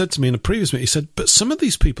guy had said to me in a previous meeting, he said, but some of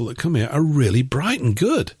these people that come here are really bright and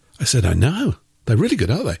good. I said, I know. They're really good,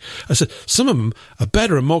 aren't they? I said, some of them are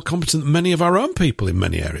better and more competent than many of our own people in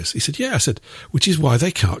many areas. He said, yeah. I said, which is why they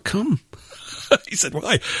can't come. He said,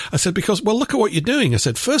 why? I said, because, well, look at what you're doing. I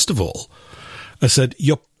said, first of all, I said,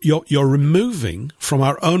 you're removing from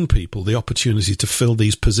our own people the opportunity to fill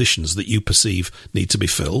these positions that you perceive need to be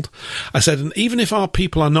filled. I said, and even if our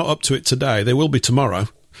people are not up to it today, they will be tomorrow,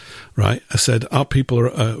 right? I said, our people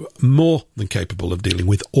are more than capable of dealing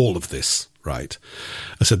with all of this. Right.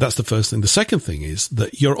 I said, that's the first thing. The second thing is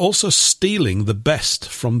that you're also stealing the best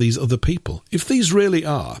from these other people. If these really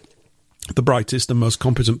are the brightest and most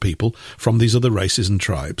competent people from these other races and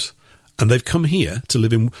tribes, and they've come here to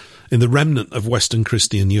live in the remnant of Western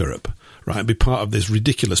Christian Europe, right, and be part of this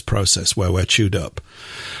ridiculous process where we're chewed up,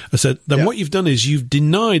 I said, then what you've done is you've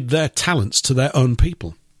denied their talents to their own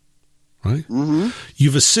people. Right? Mm-hmm.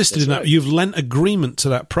 You've assisted in that. Right. You've lent agreement to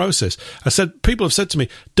that process. I said, people have said to me,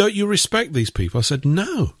 don't you respect these people? I said,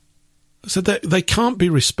 no. I said, they can't be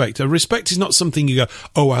respected. Respect is not something you go,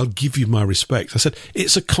 oh, I'll give you my respect. I said,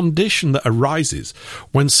 it's a condition that arises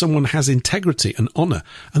when someone has integrity and honour,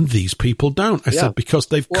 and these people don't. I said, because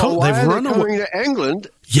they've run away. To England?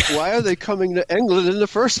 Yeah. Why are they coming to England in the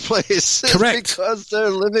first place? Correct. Because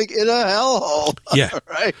they're living in a hellhole. Yeah.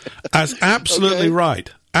 Right. That's absolutely right.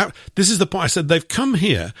 This is the point. I said they've come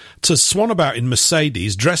here to swan about in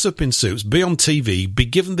Mercedes, dress up in suits, be on TV, be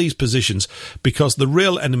given these positions because the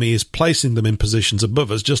real enemy is placing them in positions above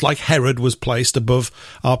us, just like Herod was placed above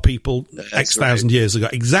our people thousand years ago.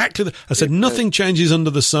 Exactly. I said nothing changes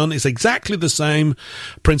under the sun. It's exactly the same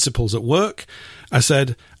principles at work. I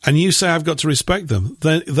said, and you say I've got to respect them.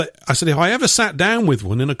 I said, if I ever sat down with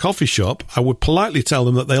one in a coffee shop, I would politely tell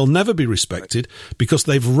them that they'll never be respected because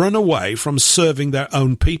they've run away from serving their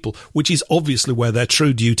own people, which is obviously where their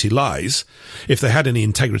true duty lies, if they had any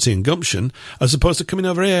integrity and gumption, as opposed to coming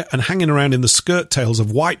over here and hanging around in the skirt tails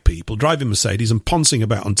of white people, driving Mercedes and poncing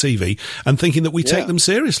about on TV and thinking that we take them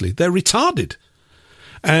seriously. They're retarded.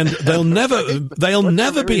 And they'll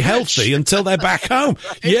never be healthy until they're back home.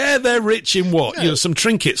 Yeah, they're rich in what? Some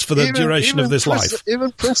trinkets for the duration of this life.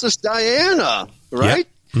 Even Princess Diana, right?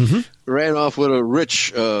 ran off with a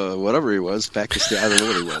rich, whatever he was, Pakistan. I don't know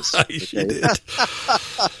what he was. She did.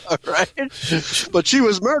 Right? But she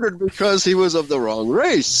was murdered because he was of the wrong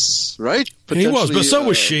race, right? He was, but so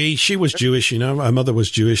was she. She was Jewish, her mother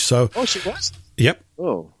was Jewish, so... Oh, she was? Yep.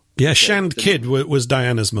 Oh. Yeah, Shand Kidd was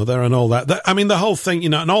Diana's mother and all that. I mean, the whole thing,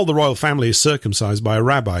 and all the royal family is circumcised by a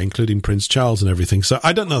rabbi, including Prince Charles and everything. So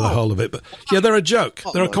I don't know the whole of it, but yeah, they're a joke.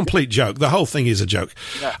 They're a complete joke. The whole thing is a joke.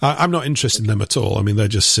 Yeah. I'm not interested in them at all. I mean, they're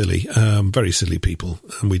just silly, very silly people,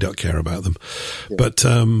 and we don't care about them. Yeah. But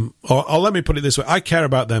or let me put it this way. I care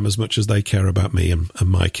about them as much as they care about me and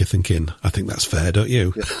my kith and kin. I think that's fair, don't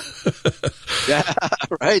you? Yeah,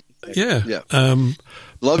 right. Yeah. Yeah.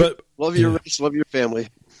 Love your race, love your family.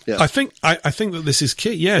 Yeah. I think that this is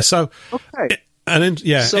key. Yeah. So, okay. And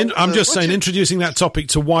I'm just saying, introducing that topic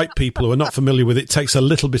to white people who are not familiar with it takes a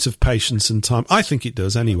little bit of patience and time. I think it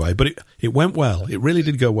does anyway, but it went well. It really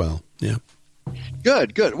did go well. Yeah.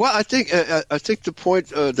 Good. Well, I think the point,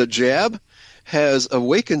 the jab has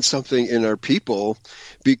awakened something in our people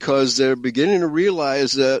because they're beginning to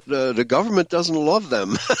realize that the government doesn't love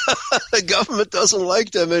them. The government doesn't like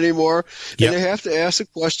them anymore. And they have to ask the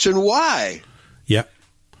question, why? Yeah.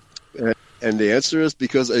 And the answer is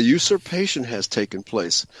because a usurpation has taken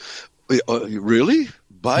place. Really?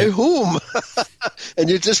 By whom? And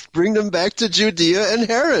you just bring them back to Judea and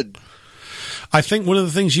Herod. I think one of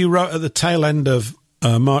the things you wrote at the tail end of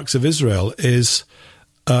Marks of Israel is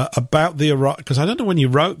about the arrival, because I don't know when you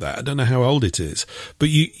wrote that, I don't know how old it is, but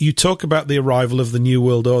you talk about the arrival of the New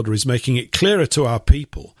World Order is making it clearer to our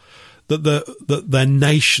people that their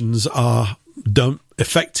nations don't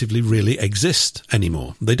effectively really exist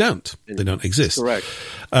anymore. They don't. They don't exist. Correct.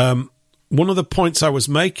 One of the points I was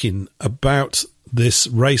making about this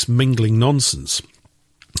race mingling nonsense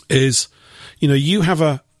is, you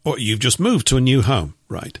have you've just moved to a new home,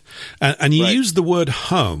 right? And you use the word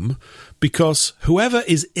home because whoever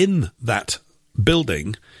is in that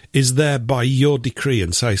building is there by your decree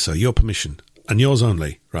and say so, your permission, and yours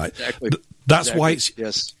only, right? Exactly. That's why it's...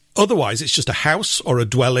 Yes. Otherwise, it's just a house or a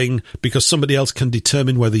dwelling because somebody else can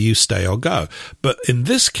determine whether you stay or go. But in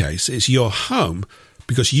this case, it's your home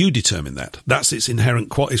because you determine that. That's its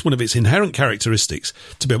inherent it's one of its inherent characteristics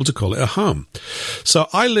to be able to call it a home. So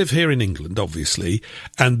I live here in England, obviously,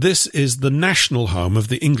 and this is the national home of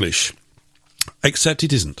the English, except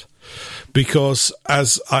it isn't. Because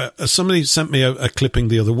as somebody sent me a clipping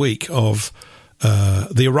the other week of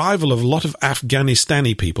the arrival of a lot of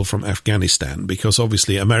Afghanistani people from Afghanistan, because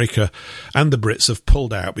obviously America and the Brits have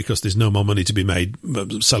pulled out because there's no more money to be made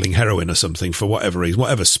selling heroin or something for whatever reason,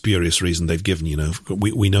 whatever spurious reason they've given.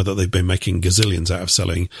 We know that they've been making gazillions out of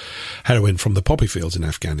selling heroin from the poppy fields in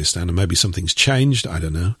Afghanistan, and maybe something's changed. I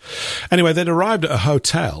don't know. Anyway, they'd arrived at a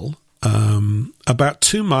hotel about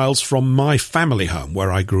 2 miles from my family home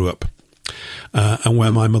where I grew up. And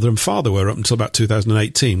where my mother and father were up until about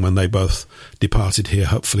 2018 when they both departed here,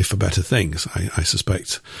 hopefully for better things, I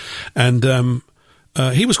suspect. And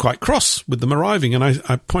he was quite cross with them arriving. And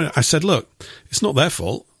I said, look, it's not their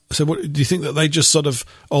fault. I said, what, do you think that they just sort of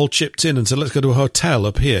all chipped in and said, let's go to a hotel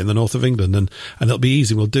up here in the north of England and it'll be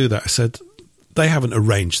easy, we'll do that? I said, they haven't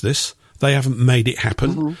arranged this. They haven't made it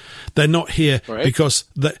happen. Mm-hmm. They're not here because...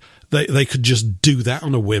 They could just do that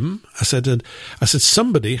on a whim. I said,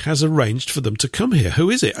 somebody has arranged for them to come here. Who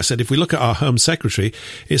is it? I said, if we look at our Home Secretary,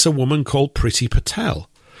 it's a woman called Priti Patel.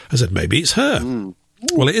 I said, maybe it's her. Mm.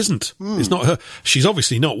 Well, it isn't. It's not her. She's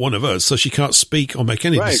obviously not one of us, so she can't speak or make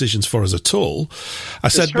any decisions for us at all. I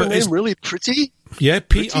said, is her name really Priti? Yeah,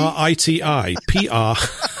 Priti. PR.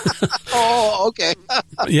 Oh, okay.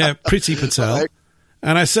 Yeah, Priti Patel. Right.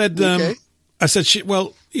 And I said, who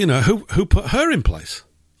put her in place?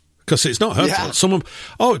 Because it's not her fault.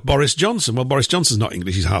 Boris Johnson. Well, Boris Johnson's not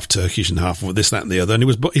English. He's half Turkish and half this, that, and the other. And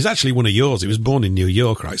he's actually one of yours. He was born in New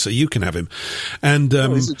York, right? So you can have him. And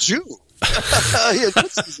he's a Jew. He's a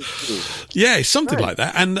Jew. Yeah, something like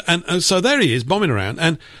that. And so there he is, bombing around.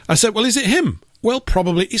 And I said, well, is it him? Well,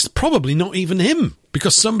 it's probably not even him,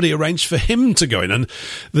 because somebody arranged for him to go in. And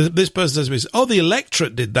this person says to me, the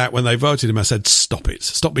electorate did that when they voted him. I said, stop it.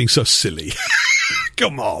 Stop being so silly.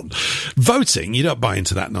 Come on. Voting, you don't buy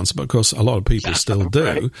into that nonsense, but of course a lot of people still do.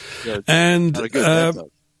 Right. Yeah, and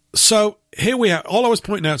so here we are. All I was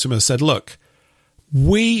pointing out to him, I said, look,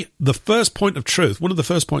 the first point of truth, one of the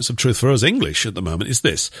first points of truth for us English at the moment is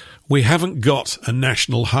this. We haven't got a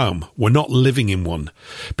national home. We're not living in one.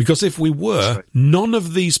 Because if we were, right, none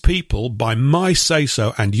of these people, by my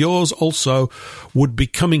say-so, and yours also, would be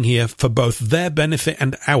coming here for both their benefit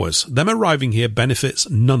and ours. Them arriving here benefits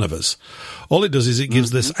none of us. All it does is it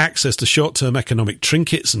gives this access to short-term economic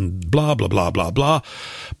trinkets and blah, blah, blah, blah, blah.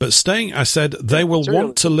 But staying, I said, they will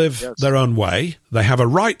want to live their own way. They have a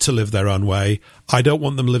right to live their own way. I don't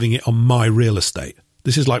want them living it on my real estate.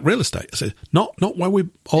 This is like real estate. I said, not where we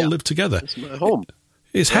all live together. It's my home.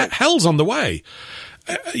 It's hell's on the way.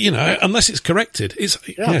 Unless it's corrected.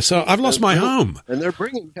 So I've lost my home. And they're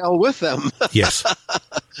bringing hell with them. Yes.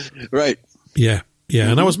 Right. Yeah. Yeah,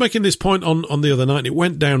 and I was making this point on the other night, and it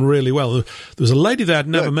went down really well. There was a lady that I'd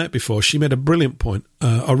never met before. She made a brilliant point.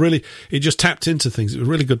 It just tapped into things. It was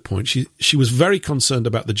a really good point. She was very concerned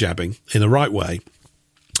about the jabbing in the right way,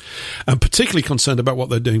 and particularly concerned about what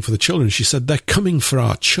they're doing for the children. She said, they're coming for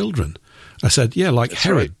our children. I said, yeah, like That's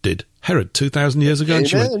Herod did. Herod 2,000 years ago. Amen. And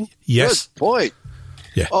she went, yes. Good point.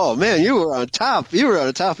 Yeah. Oh man, you were on top. You were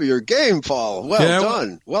on top of your game, Paul. Well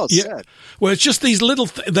done. Well said. Well, it's just these little.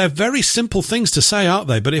 They're very simple things to say, aren't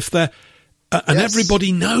they? But if they're and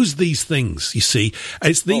everybody knows these things, you see,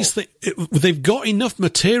 it's these things. They've got enough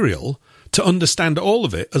material to understand all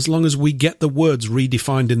of it. As long as we get the words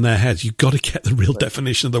redefined in their heads, you've got to get the real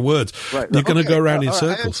definition of the words. Right. You're going to go around in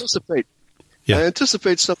circles. I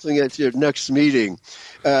anticipate something at your next meeting,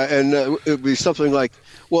 and it would be something like,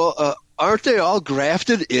 well. Aren't they all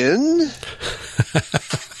grafted in?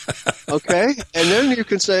 Okay. And then you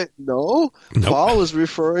can say, no, nope. Paul is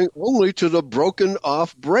referring only to the broken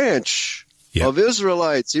off branch of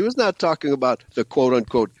Israelites. He was not talking about the quote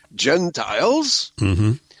unquote Gentiles.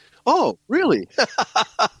 Mm-hmm. Oh, really?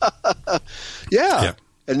 Yeah.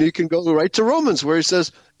 And you can go right to Romans where he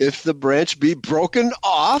says, if the branch be broken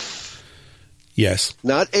off. Yes.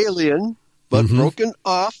 Not alien, but broken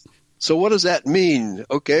off. So what does that mean?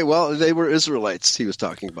 Okay, well, they were Israelites he was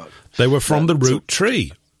talking about. They were from the root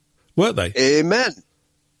tree, weren't they? Amen.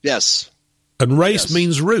 Yes. And race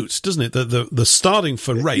means roots, doesn't it? The starting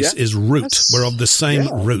for race is root. Yes. We're of the same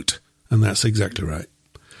root. And that's exactly right.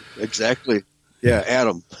 Exactly. Yeah,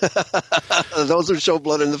 Adam. Those who show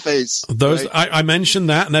blood in the face. Those right? I mentioned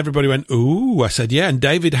that, and everybody went, ooh. I said, yeah, and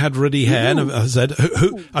David had ruddy hair. And I said,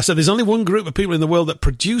 who? I said, there's only one group of people in the world that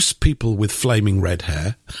produce people with flaming red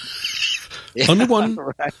hair. Yeah, only one.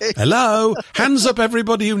 Right. Hello. Hands up,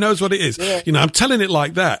 everybody who knows what it is. Yeah. I'm telling it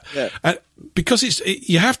like that. Yeah. Because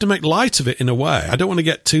you have to make light of it in a way. I don't want to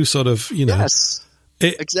get too sort of, Yes.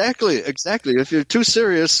 Exactly. If you're too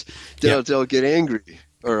serious, they'll get angry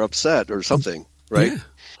or upset or something. Right? Yeah.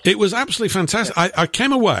 It was absolutely fantastic. I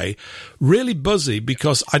came away really buzzy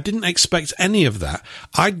because I didn't expect any of that.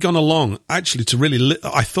 I'd gone along actually to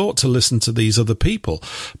I thought to listen to these other people,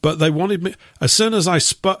 but they wanted me, as soon as I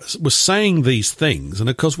was saying these things, and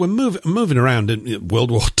of course we're moving around in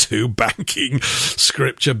World War II, banking,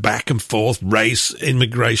 scripture, back and forth, race,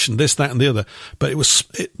 immigration, this, that, and the other. But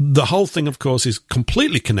the whole thing, of course, is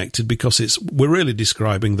completely connected because we're really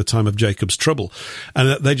describing the time of Jacob's trouble, and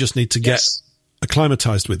that they just need to get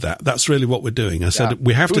acclimatized with that. That's really what we're doing. I said,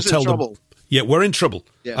 we have to tell them. Yeah, we're in trouble.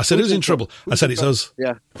 Yeah. I said, who's in trouble? I said, it's us.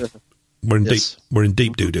 Yeah. We're in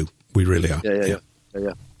deep doo-doo. We really are.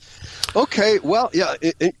 Yeah. Okay, well, you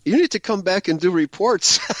need to come back and do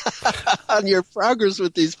reports on your progress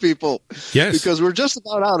with these people. Yes. Because we're just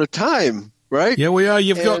about out of time, right? Yeah, we are.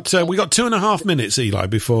 We got 2.5 minutes, Eli,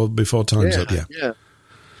 before time's up. Yeah.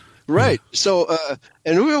 Right. So,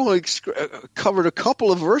 and we only covered a couple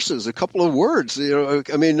of verses, a couple of words.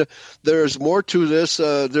 I mean, there's more to this.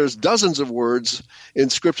 There's dozens of words in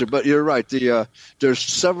Scripture, but you're right.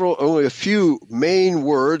 There's only a few main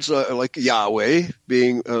words, like Yahweh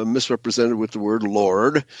being misrepresented with the word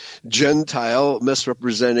Lord, Gentile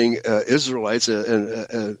misrepresenting Israelites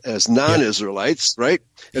as non-Israelites, right?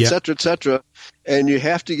 Et cetera, et cetera. And you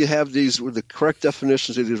have to have the correct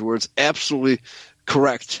definitions of these words absolutely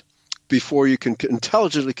correct before you can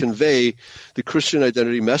intelligently convey the Christian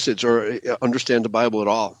identity message or understand the Bible at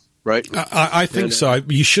all, right? I think so.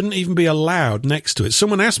 You shouldn't even be allowed next to it.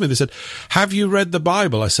 Someone asked me, they said, have you read the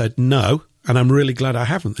Bible? I said, no, and I'm really glad I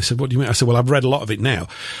haven't. They said, what do you mean? I said, well, I've read a lot of it now.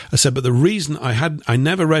 I said, but the reason I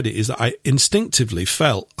never read it is that I instinctively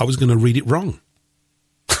felt I was going to read it wrong.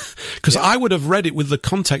 Because I would have read it with the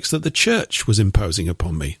context that the church was imposing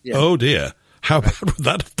upon me. Yeah. Oh, dear. How bad would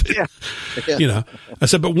that have been? Yeah. I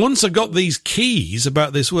said, but once I got these keys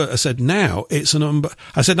about this word, I said, now it's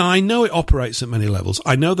I said, I know it operates at many levels.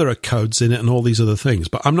 I know there are codes in it and all these other things,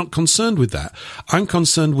 but I'm not concerned with that. I'm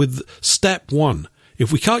concerned with step one.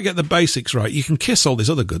 if we can't get the basics right, you can kiss all this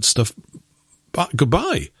other good stuff, but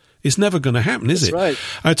goodbye. It's never going to happen, is it? Right.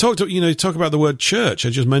 I talk about the word church.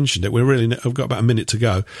 I just mentioned it. I've got about a minute to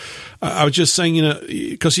go. I was just saying,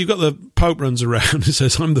 because you've got the Pope runs around and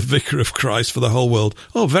says, I'm the vicar of Christ for the whole world.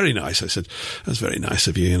 Oh, very nice. I said, that's very nice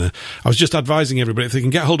of you. I was just advising everybody, if they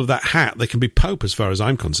can get hold of that hat, they can be Pope as far as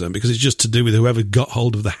I'm concerned, because it's just to do with whoever got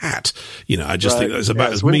hold of the hat. I just think that's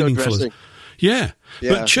about as meaningful as... Yeah.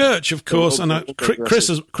 But church, of course, and Chris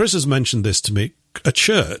has mentioned this to me, a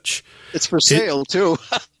church... It's for sale, too.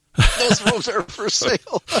 Those rooms are for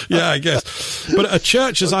sale. Yeah, I guess. But a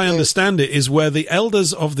church, as I understand it, is where the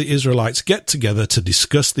elders of the Israelites get together to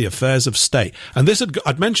discuss the affairs of state. And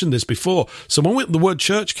I'd mentioned this before. So when the word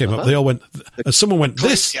church came up, they all went, someone went,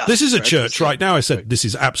 this is a church right now. I said, this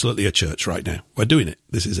is absolutely a church right now. We're doing it.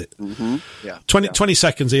 This is it. Mm-hmm. Yeah. 20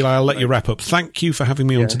 seconds, Eli. I'll let you wrap up. Thank you for having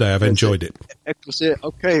me on today. I've enjoyed it.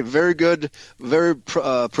 Okay, very good. Very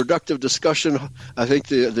productive discussion. I think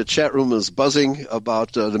the chat room is buzzing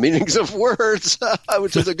about the meanings of words,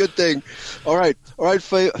 which is a good thing. All right,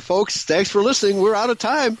 folks. Thanks for listening. We're out of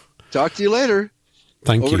time. Talk to you later.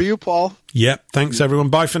 Thank you. Over to you, Paul. Yep. Thanks, everyone.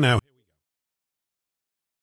 Bye for now.